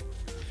simple.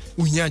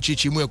 Unyan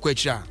chichi mu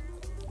ekwecha.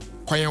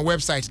 Kwa your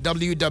website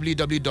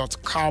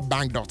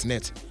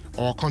www.carlbank.net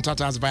or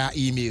contact us via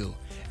email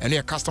and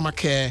your customer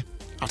care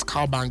at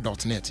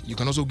carlbank.net. You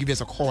can also give us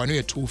a call. I know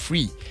you're toll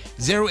free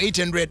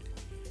 0800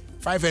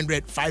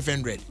 500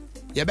 500.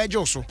 Ya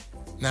bejo so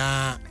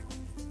na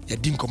ya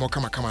dim komo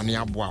kama ni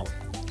abwa.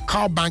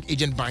 Carl Bank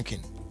agent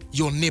banking,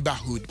 your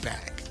neighborhood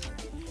bank.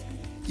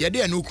 Ya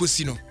de anu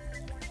kosi no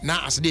na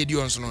asde di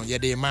onso no ya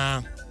de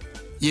ma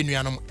ye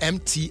nuanom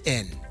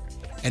MTN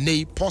and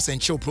they pause and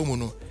chill promo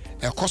no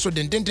e koso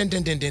den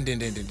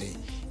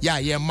ya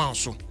ye ma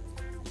so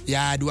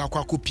ya do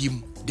akwa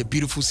kopim the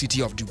beautiful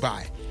city of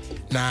Dubai.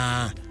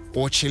 Nah,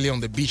 or chilling on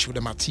the beach with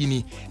a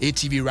martini,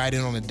 ATV riding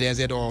on the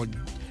desert, or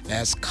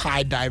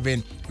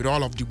skydiving with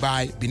all of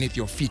Dubai beneath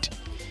your feet.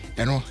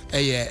 You know,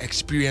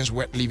 experience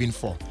worth living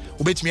for.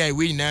 Obet me, I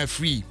win now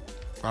free.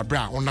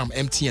 Bra, on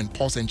MTN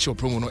Pulse and Chill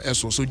promo no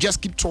eso. So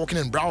just keep talking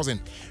and browsing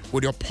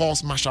with your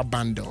Pulse mashup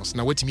bundles.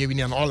 Now wait me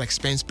winning an all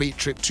expense paid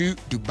trip to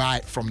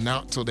Dubai from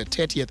now till the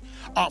 30th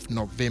of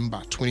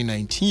November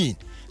 2019.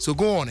 So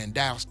go on and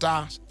dial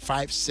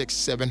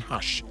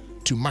 *567#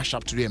 to mash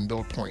up today and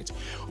build points.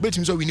 Bet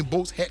so we need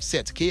both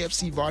headsets,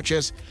 KFC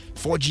vouchers,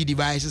 4G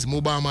devices,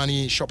 mobile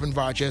money, shopping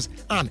vouchers,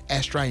 and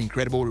extra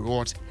incredible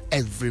rewards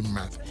every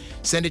month.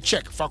 Send a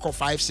check, FACO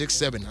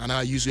 567, and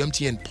I'll use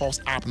MTN Pulse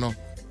app now.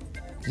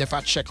 Never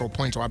check our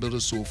point or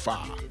build so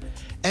far.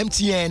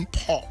 MTN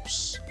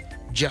Pulse.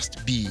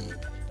 Just be.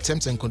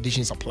 Terms and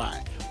conditions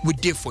apply. We're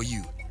there for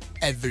you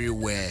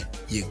everywhere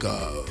you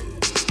go.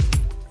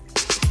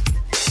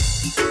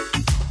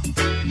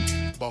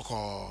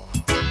 Boko.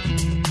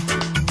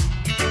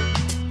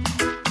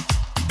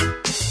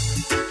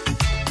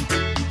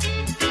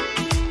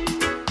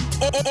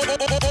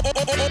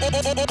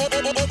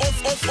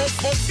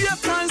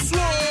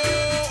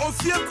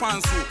 Ofie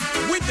Kwanso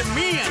with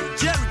me and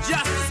Jerry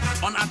Justice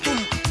on Adom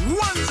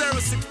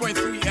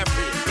 106.3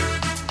 FM.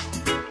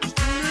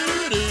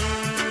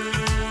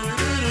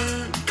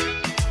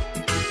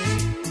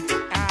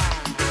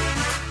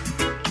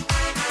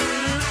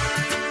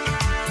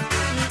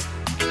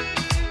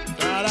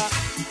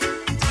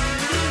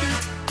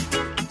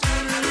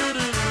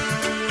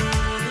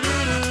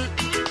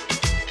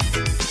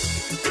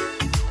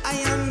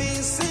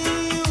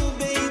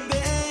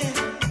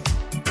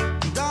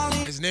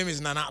 Name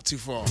is not too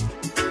far.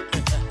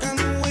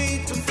 Can't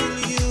wait to feel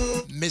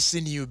you.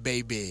 Missing you,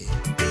 baby.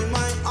 In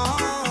my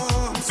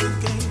arms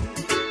again.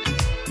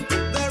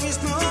 There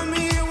is no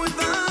me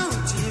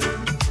without you.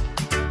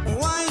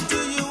 Why do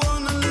you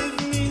wanna leave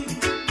me?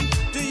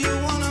 Do you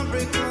wanna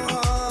break my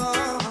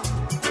heart?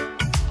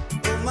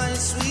 Oh my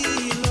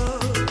sweet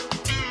love.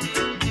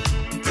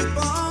 Keep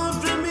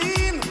on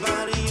dreaming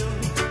about you.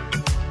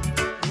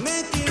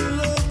 Making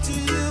love to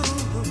you.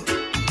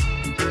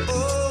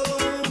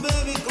 Oh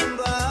baby, come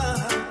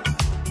back.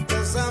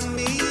 'Cause I'm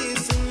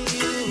missing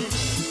you.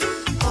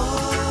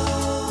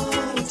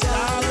 Oh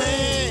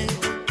darling.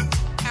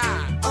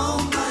 Oh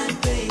my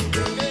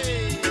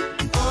baby.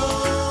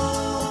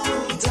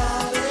 Oh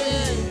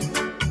darling.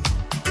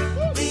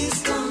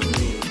 Please don't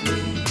leave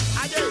me.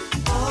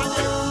 Oh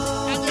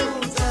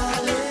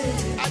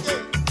darling.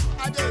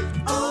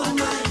 Oh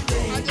my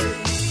baby.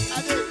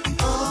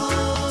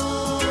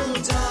 Oh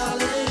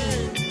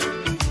darling.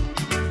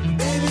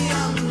 Baby,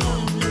 I'm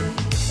lonely.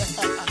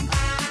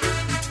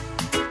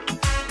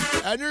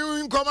 And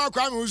you come out,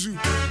 Kwamuzu.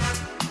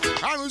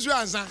 Kwamuzu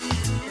answer.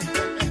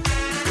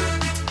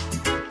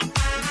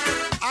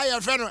 I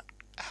your friend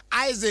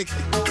Isaac.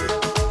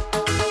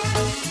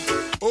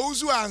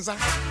 Ozu answer.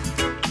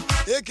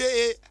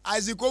 AKA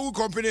Isaac Owu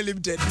Company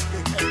Limited.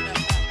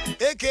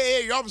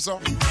 AKA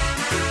Yobson.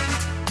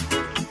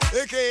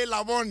 AKA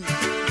Lamon.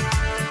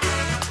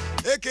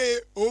 AKA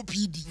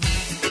OPD.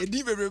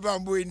 Edi bebe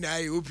bambo in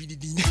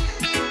OPD.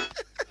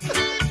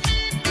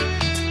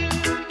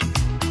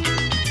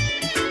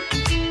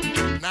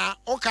 Na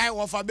okay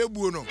wofa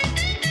bebu no.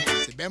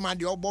 Se be ma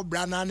de obo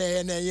brana na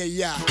ye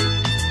ya.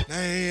 Na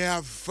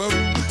ya fam.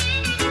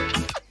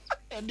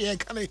 And they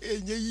can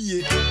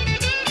ye.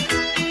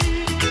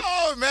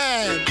 Oh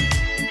man.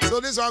 So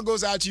this one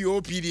goes out to you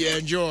OPD.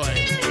 Enjoy.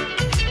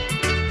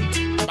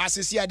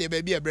 Basisi de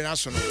baby e brana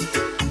so no.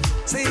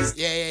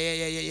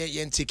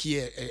 Yeah, take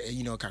here,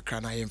 you know,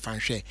 Kakrana and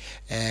Fanche.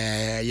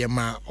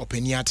 Yema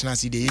openia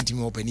tenasi, the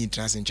intimate opening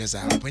trans in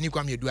Chesa. When you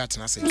come, you do at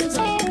Tenasi.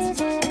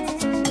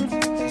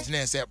 It's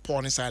near Paul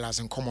and Silas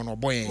and common or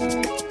boy.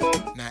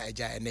 Na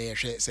eja ene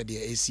said the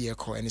AC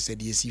call and said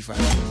the AC fa.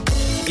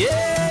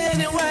 Yeah,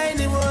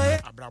 anyway.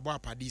 Abrabo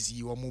padisi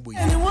you mubu.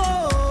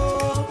 Anyway.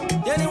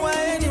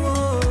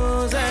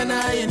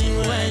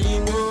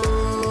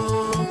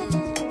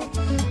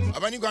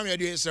 Abani kwa mi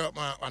adu so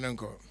ma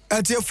anonko.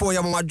 Etiefo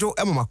ya mwadwo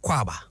emama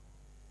kwaba.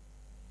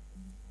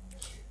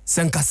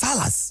 Senka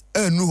Salas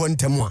enu ho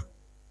ntemu a.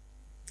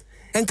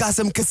 Enka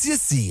asem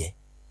kesiesiye.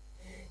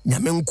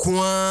 Nyame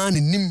nkoa ne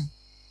nim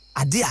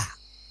ade a.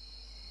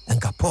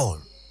 Enka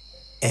Paul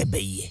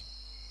ebeye.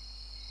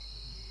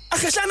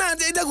 Akashana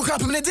de go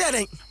kapem ne de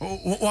den.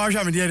 Wa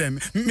hwa me de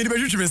den. Me de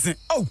betwetwe me se.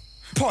 Oh,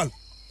 Paul.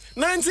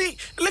 Nanti,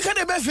 look at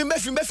the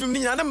befim ni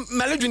na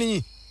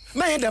maledwini.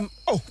 Man them.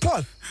 Oh,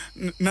 Paul.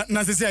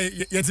 Na se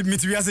say yet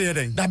meet we say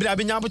den.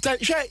 Dabi nyabuta.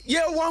 Hwe ye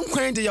one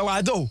kwan de ye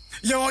wado.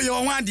 Ye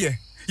one de.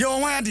 Ye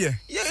one de.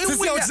 Se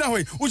say o tena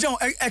hoy. O je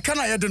e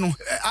kana ye de no.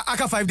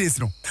 Aka 5 days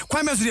no.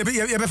 Kwan me so ye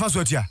be fa so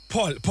atua.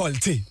 Paul,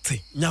 te.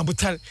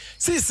 Nyabuta.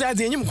 Se say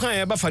de nyim kwan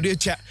ye ba fa do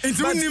atua.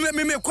 Nti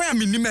me kwan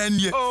me nim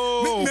anie.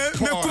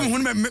 Me kum hu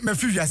me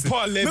fi wiase.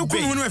 Me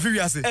kum hu me fi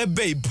wiase.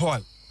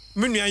 Paul.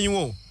 Me nua yin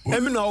wo.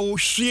 Emi na wo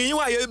hwie yin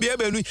wa ye bia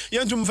ba nu.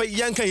 Yentum fa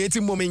yanka ye ti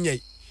mom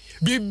nyai.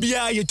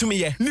 Bibia yetum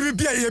ye. Ni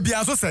bibia ye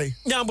bia so say.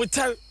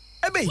 Nyambutal.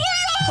 Ebe.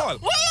 Paul.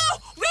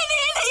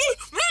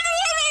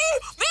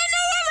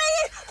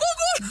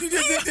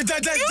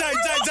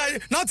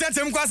 Now tell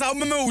them kwasa o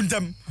me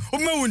wundam.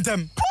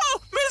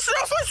 Paul, me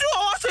sra fashi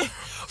wa wate.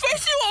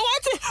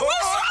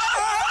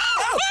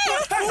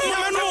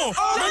 Manu.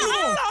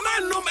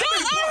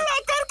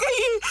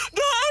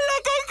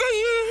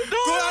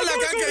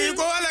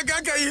 Go ala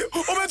kankai. O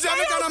me tia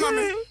me kana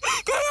mame.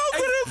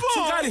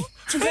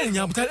 Chukari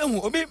nyabutal enwo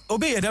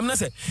obe yedam na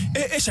se e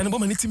hye ne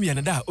boma ne timi ye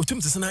ne da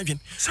otum tese na adwen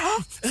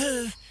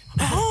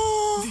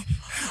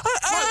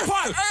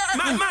Paul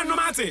man no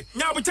mate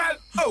nyabutal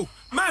oh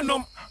man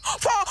no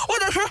for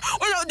what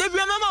the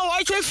mama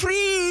watch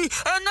free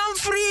and I'm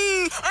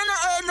free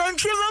and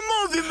children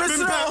movie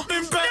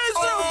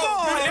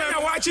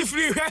Paul watch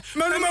free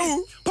man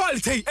Paul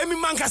say emi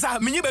man kasa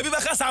menyi baby ba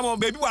kasa mo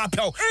baby wa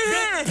pel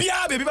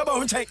bia baby ba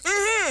ho nchen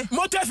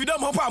moto afidom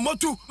ho pa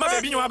motu ma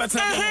baby nwa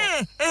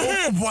betan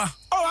boa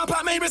oh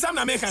apa me be sam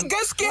na make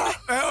gaskiya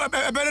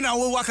be na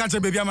wo waka che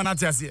baby amana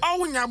tiase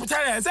oh nya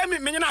butare say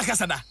menyi na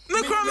kasa da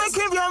me kro me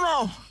ke bia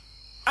mo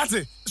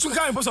ate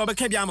sunka me so be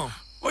ke bia mo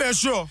oh yeah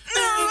sure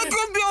me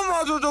ke bia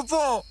mo to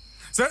po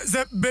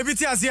se baby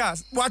tiase ya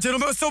watch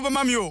no so be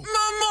mami o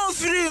mama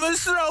free me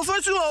sra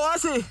fa tu o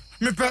wase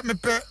me pe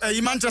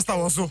Manchester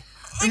wo so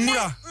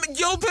mura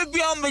yo pe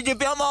bia me je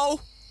bia mo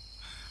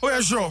oh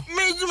yeah sure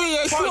me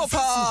sure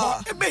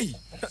pa ebe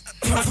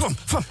fam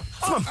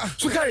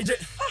sunka je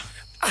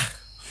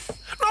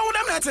no what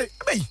am I say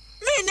ebe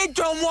me ne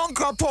don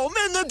wonka po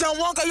me ne don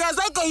wonka ya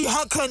zaka yi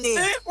hakane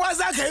wa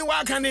zaka yi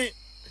wakane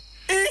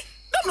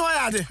don't know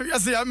why I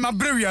say my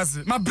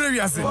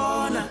brevias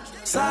bona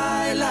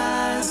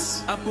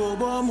Silas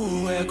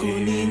apobomu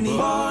ekunini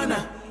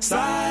bona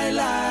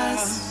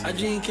Silas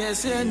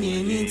ajinkese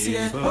ni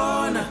tie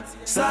bona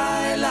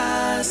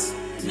Silas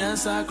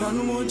nyansa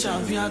kronumu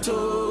champion to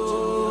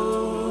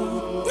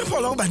we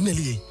follow ba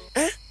neli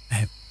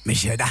me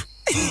sheda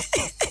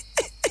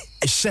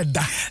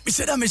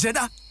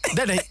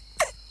dede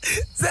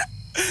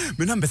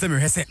me na mbese me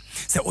hwese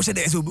se o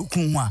shede ese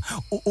obekun ho a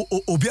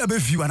obi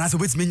abefi wana se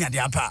obetime nya de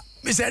apa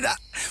me sheda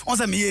on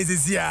se me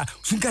yezesi a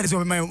sunka de so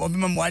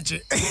obema mo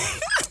ache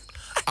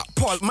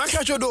Paul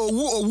maka chodo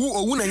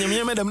owu na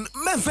nyemye madam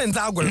me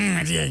fenta agol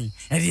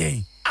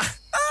edi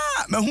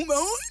mahu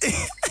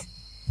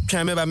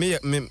kan me ba me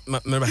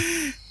ba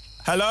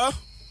hello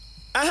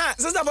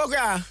sister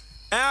Boka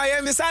I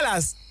am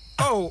Salas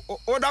oh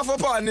order for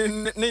Paul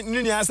ni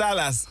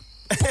Salas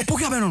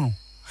Boka be no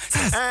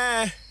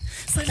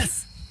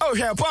Salas oh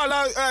yeah Paul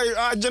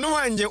jenu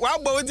wanje wa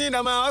gbo din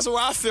na ma so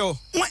wa feel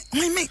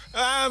me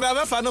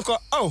baba fa no ko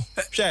oh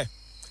share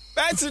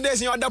Bad 2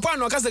 days in your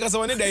Japan, Kasa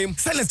one day.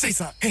 Salas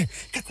Chesa. Hey,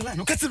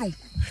 Catino.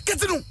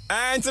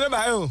 And to the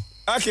bio.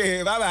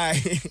 Okay, bye bye.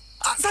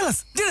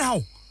 Salas, did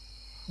how?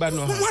 But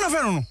no, one of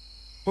them.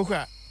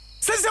 Okay.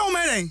 Says how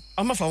many?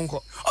 I'm a phone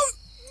call. Oh,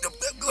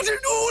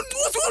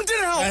 what's one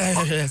dinner?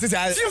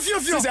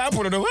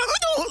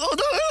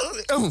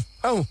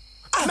 Oh.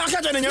 I'm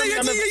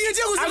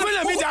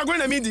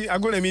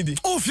going to meet.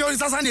 Oh, Fiona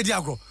Sunday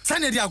Diago.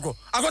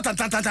 I got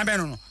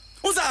Tantan.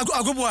 Who's a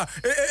go boy?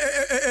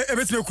 A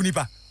bit of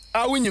Kunipa.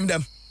 I win him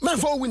them. Man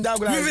for win that.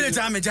 We will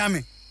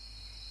jammy.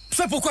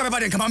 So pourquoi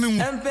pas come on.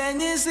 And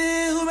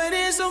penisi who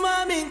made so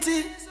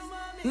maminti.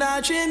 Na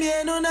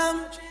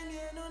chimienunam.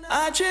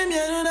 A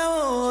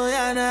chimienunam.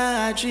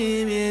 Yana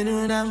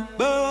chimienunam.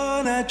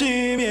 Bona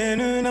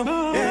chimienunam.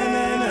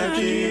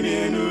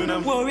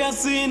 Warrior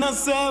Sina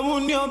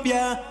Seven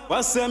Yobia,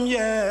 Wasam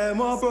Ye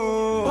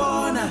Mobo.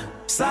 Bona,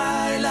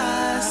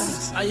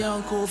 Silas, a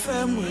young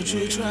co-fem which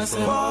you trust.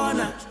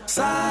 Bona,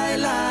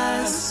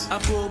 Silas, a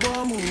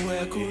pobomu,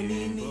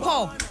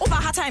 Paul, over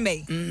her time,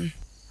 eh?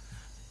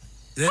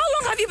 How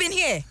long have you been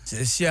here?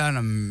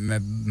 Siana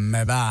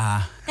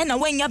Meba. And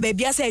when your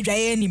baby I said,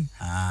 him.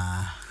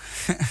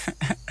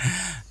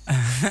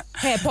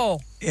 Hey,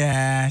 Paul.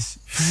 Yes.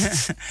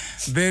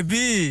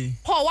 Baby.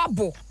 Paul, what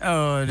bo?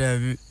 Oh,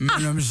 David.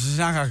 I'm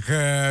Shaka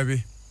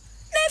Kirby.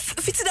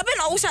 Fit the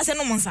ben ocean and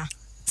no monster.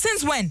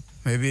 Since when?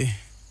 Maybe.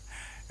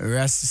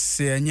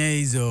 Rassi and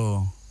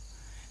Yazo.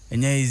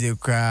 And Yazo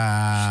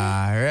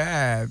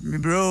cry. Me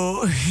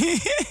bro.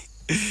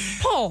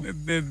 Paul.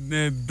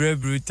 Me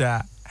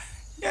bruta.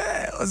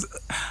 Yeah,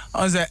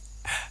 was a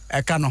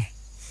cano.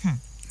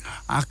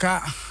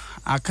 Aka,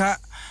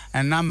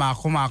 and now my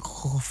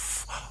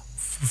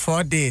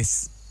 4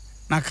 days.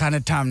 Na kind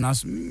of time now.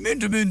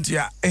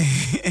 Mintia.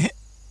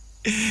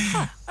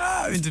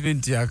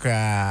 Mintia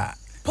cry.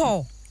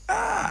 Paul.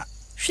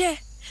 Share.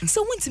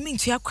 So when to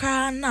meet to your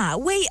cry now.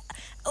 Wait,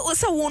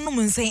 what's a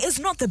woman saying? It's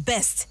not the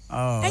best.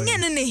 Oh. And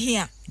you're in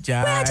here.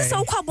 Well, I just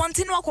saw quite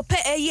wanting to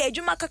pay a year.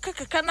 You make a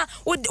cacana.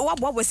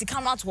 What was he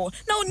come out for?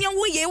 No, young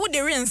way, what the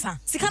rinse.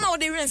 Sikana or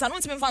the rinse. I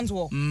want to be fun to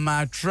walk.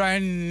 My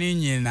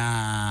training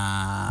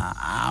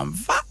I'm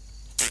fat.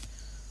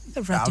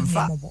 The right.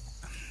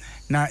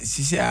 Na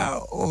sisi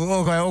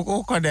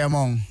o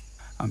demon.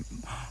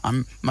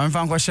 I'm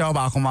fan ko share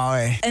ba kuma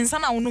we. Ensa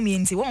na wonu mi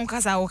enti won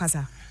kasa wo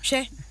kasa.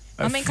 Hwe,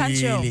 ma men kan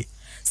chiro.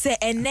 Se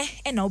ene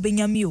e na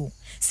obenya mi o.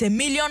 Se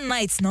million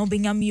nights na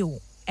obenya mi o.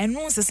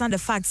 Eno nsesa the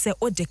fact se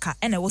odeka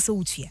e na wo se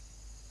wutua.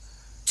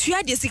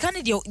 Tua de sika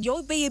ne de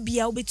yo beye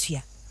bia wo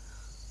betua.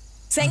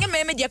 Se enye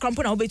me de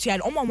krampo na wo betua,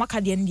 o mo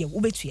maka de ne de wo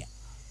betua.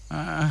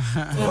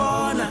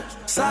 Bona,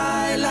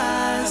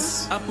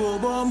 Silas, a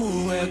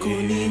pobomu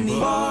ekunini.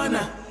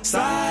 Bona,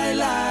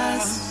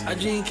 Silas, a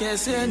drink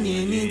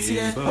nini.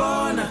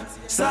 Bona,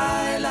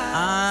 Silas,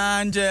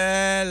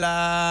 Angela,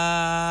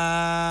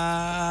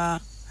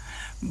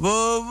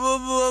 bo,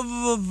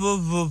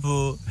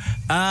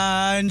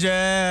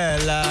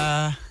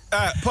 Angela.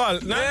 Paul,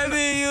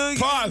 baby, you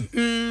Paul.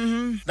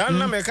 Dan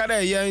na me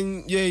kada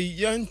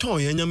yan ton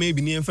yan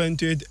maybe ni enfan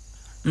to it.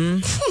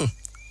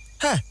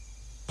 Hey,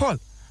 Paul.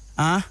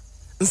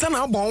 Nsa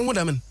na bon ho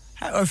da men.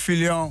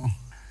 Affilion.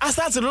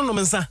 Asat no no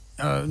mensa.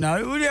 Now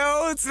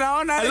you it's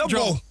now na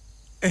Paul.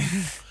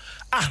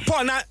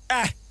 Paul na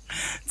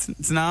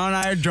it's now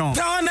na John.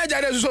 Down na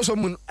jade so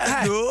mun.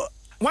 Do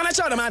Wanna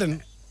chow the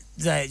madden?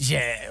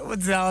 Yeah,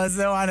 what's that?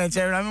 I wanna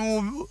check. I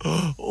mean,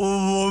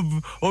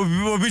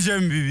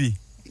 bibi.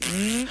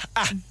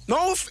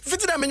 No,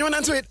 fit them and you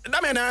want to it.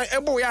 That man,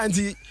 a boy,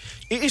 auntie.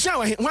 It's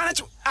shower. Wanna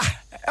chow?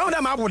 Oh,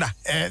 that my Buddha.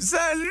 Sir,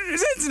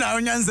 it's now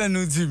Yansa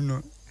no team.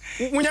 No,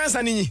 when you're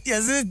sunny.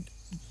 Yes, it.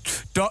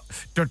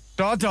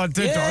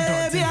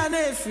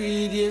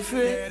 Free, dear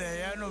friend.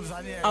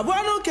 I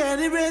want to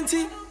carry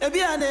renting. A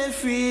biane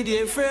free,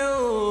 dear friend.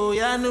 Oh,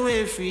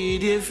 Yanu, free,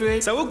 dear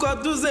friend. So we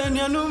got to send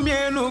you no me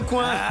no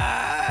kwa.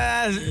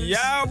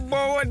 Ya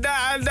bo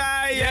da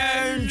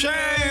yan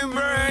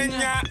chamber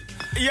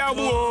ya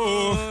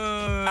bo.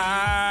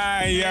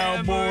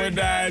 Ya bo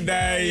da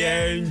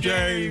yan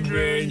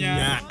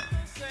chamber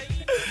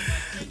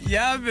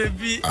Yeah,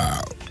 baby.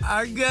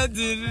 I got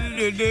the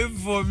name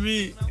for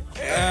me.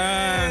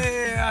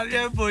 Hey, I'm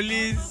the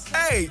police.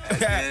 Hey,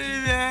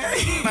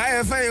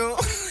 I fail.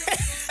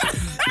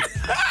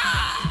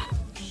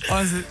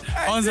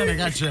 On the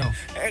catcher.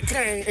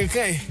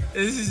 Okay.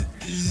 This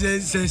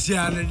is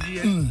share the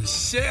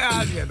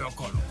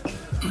call.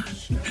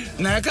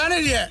 Now, can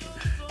I hear?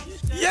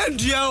 Yeah,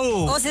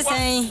 Joe. What's he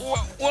saying?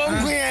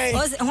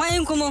 Why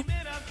you come?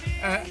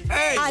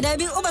 Hey,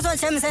 Debbie, over so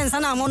Chem sense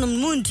and I'm on the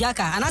moon,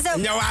 Jacka. And I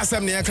said, no, I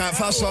said, I can't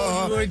fast.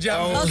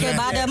 Okay,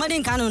 but the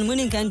money cannon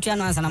winning can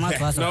channel and I'm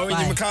not. No,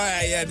 you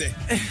can't.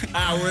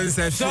 I was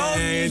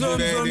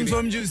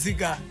some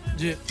Jusica.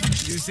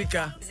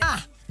 Jusica.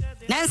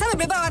 Now, some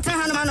people are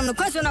telling him the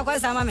question of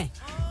course, I'm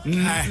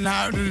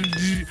now,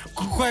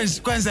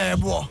 Quenza,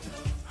 boy.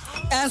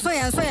 And so,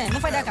 no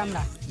for that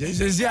camera.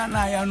 This is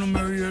Yana, no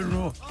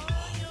Mario.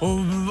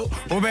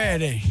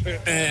 Obey.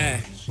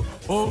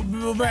 Oh,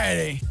 move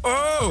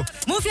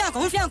your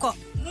uncle.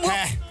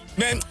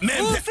 Men,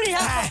 free.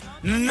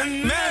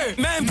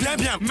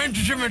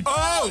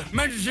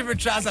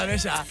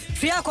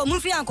 Fiaco,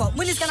 move your uncle.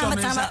 When is going to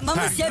have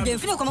Mamma Sabian,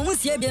 Fiaco,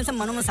 Sabian, some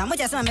Mamma Sam,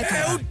 just a make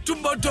to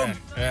bottom.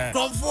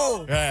 Grow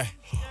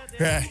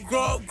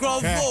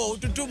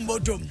to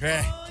bottom.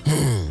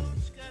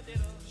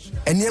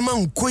 And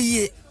Yaman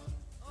Koye,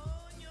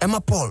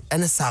 Emma Paul,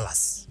 and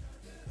Salas.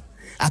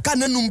 I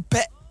can't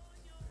numpe.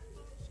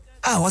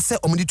 Was set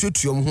on the to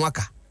your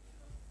mwaka.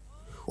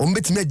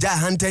 Ombet me ja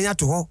hantanya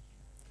to ho.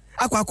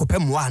 Aqua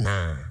copem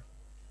wana.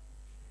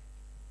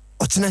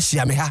 Ochina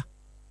shiameha.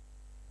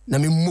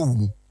 Nami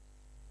mum.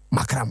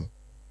 Makram.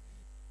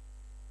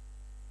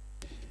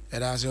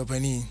 That's your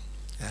penny.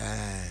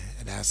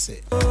 That's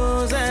it.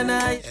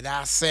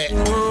 That's it.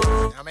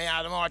 I mean,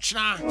 I don't know what's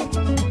now.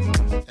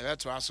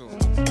 That's what I saw.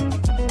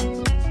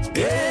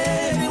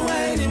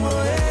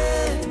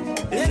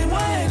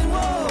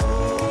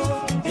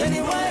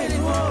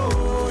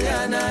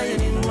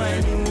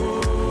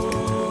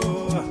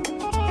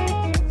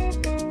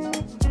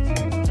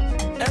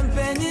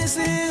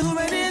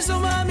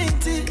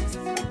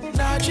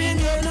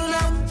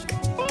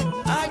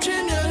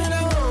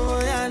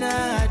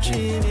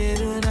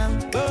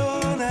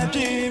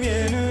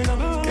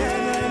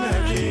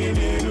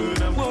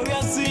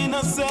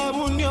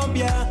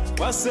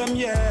 Some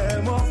yeah,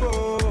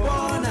 mofo.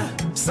 Bona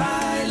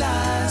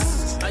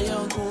Silas. I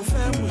am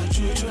confirmed with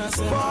you.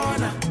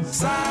 Bona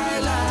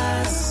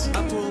Silas.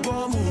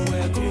 Apobomu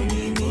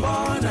ekumini.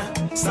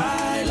 Bona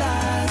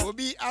Silas.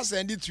 Obi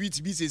ascend the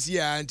tweet be says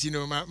here,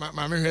 Antino.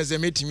 My has a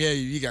meeting here.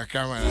 You got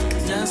camera.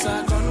 Yes,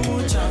 I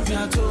can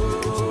champion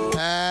too.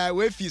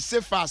 If you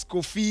say fast,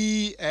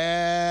 Kofi,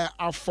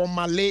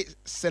 Afomale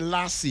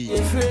Selassie.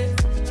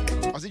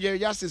 I said, Jerry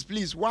Justice,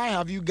 please, why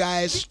have you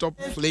guys stopped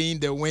playing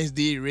the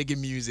Wednesday reggae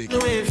music? I'm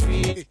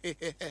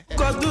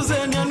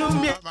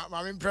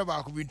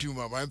could be too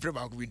much. I'm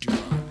could be too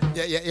much.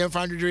 Yeah,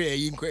 found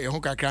it.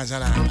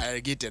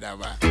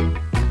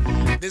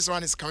 This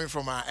one is coming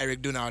from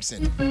Eric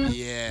Donaldson.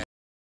 Yeah.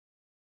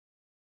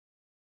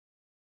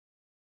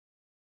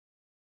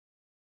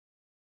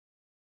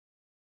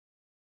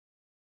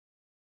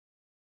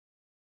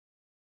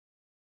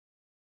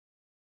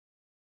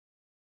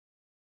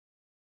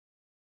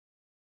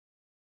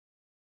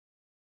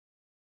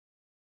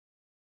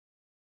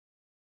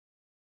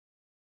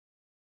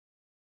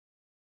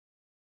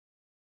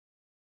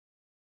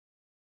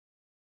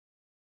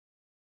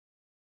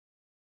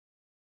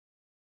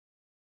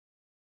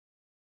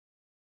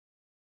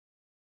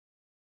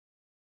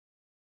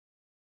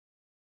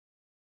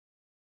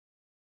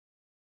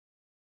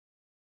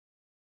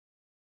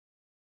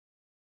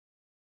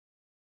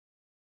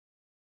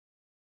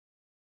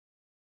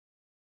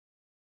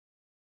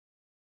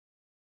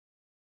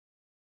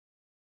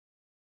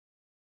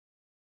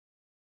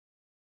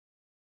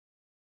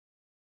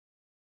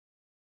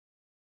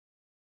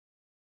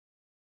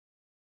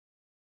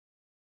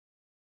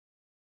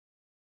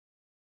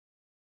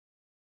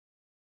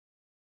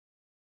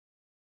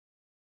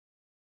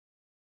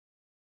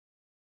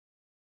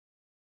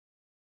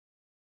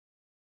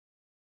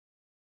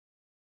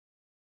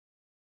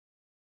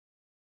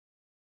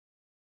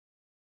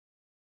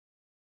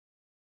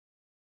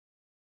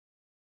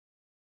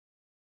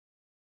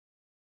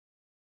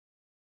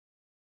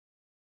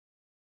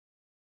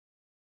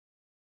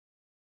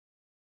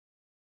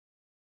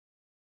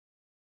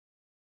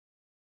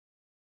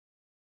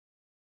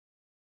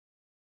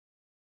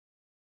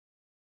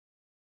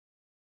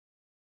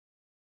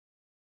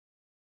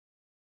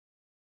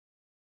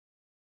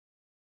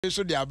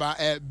 So they about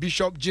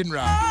Bishop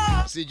General.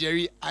 Say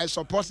Jerry, I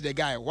support the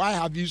guy. Why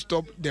have you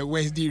stopped the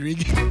Wednesday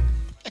rig?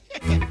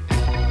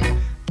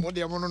 What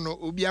do you want to know?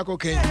 Obiako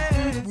Ken.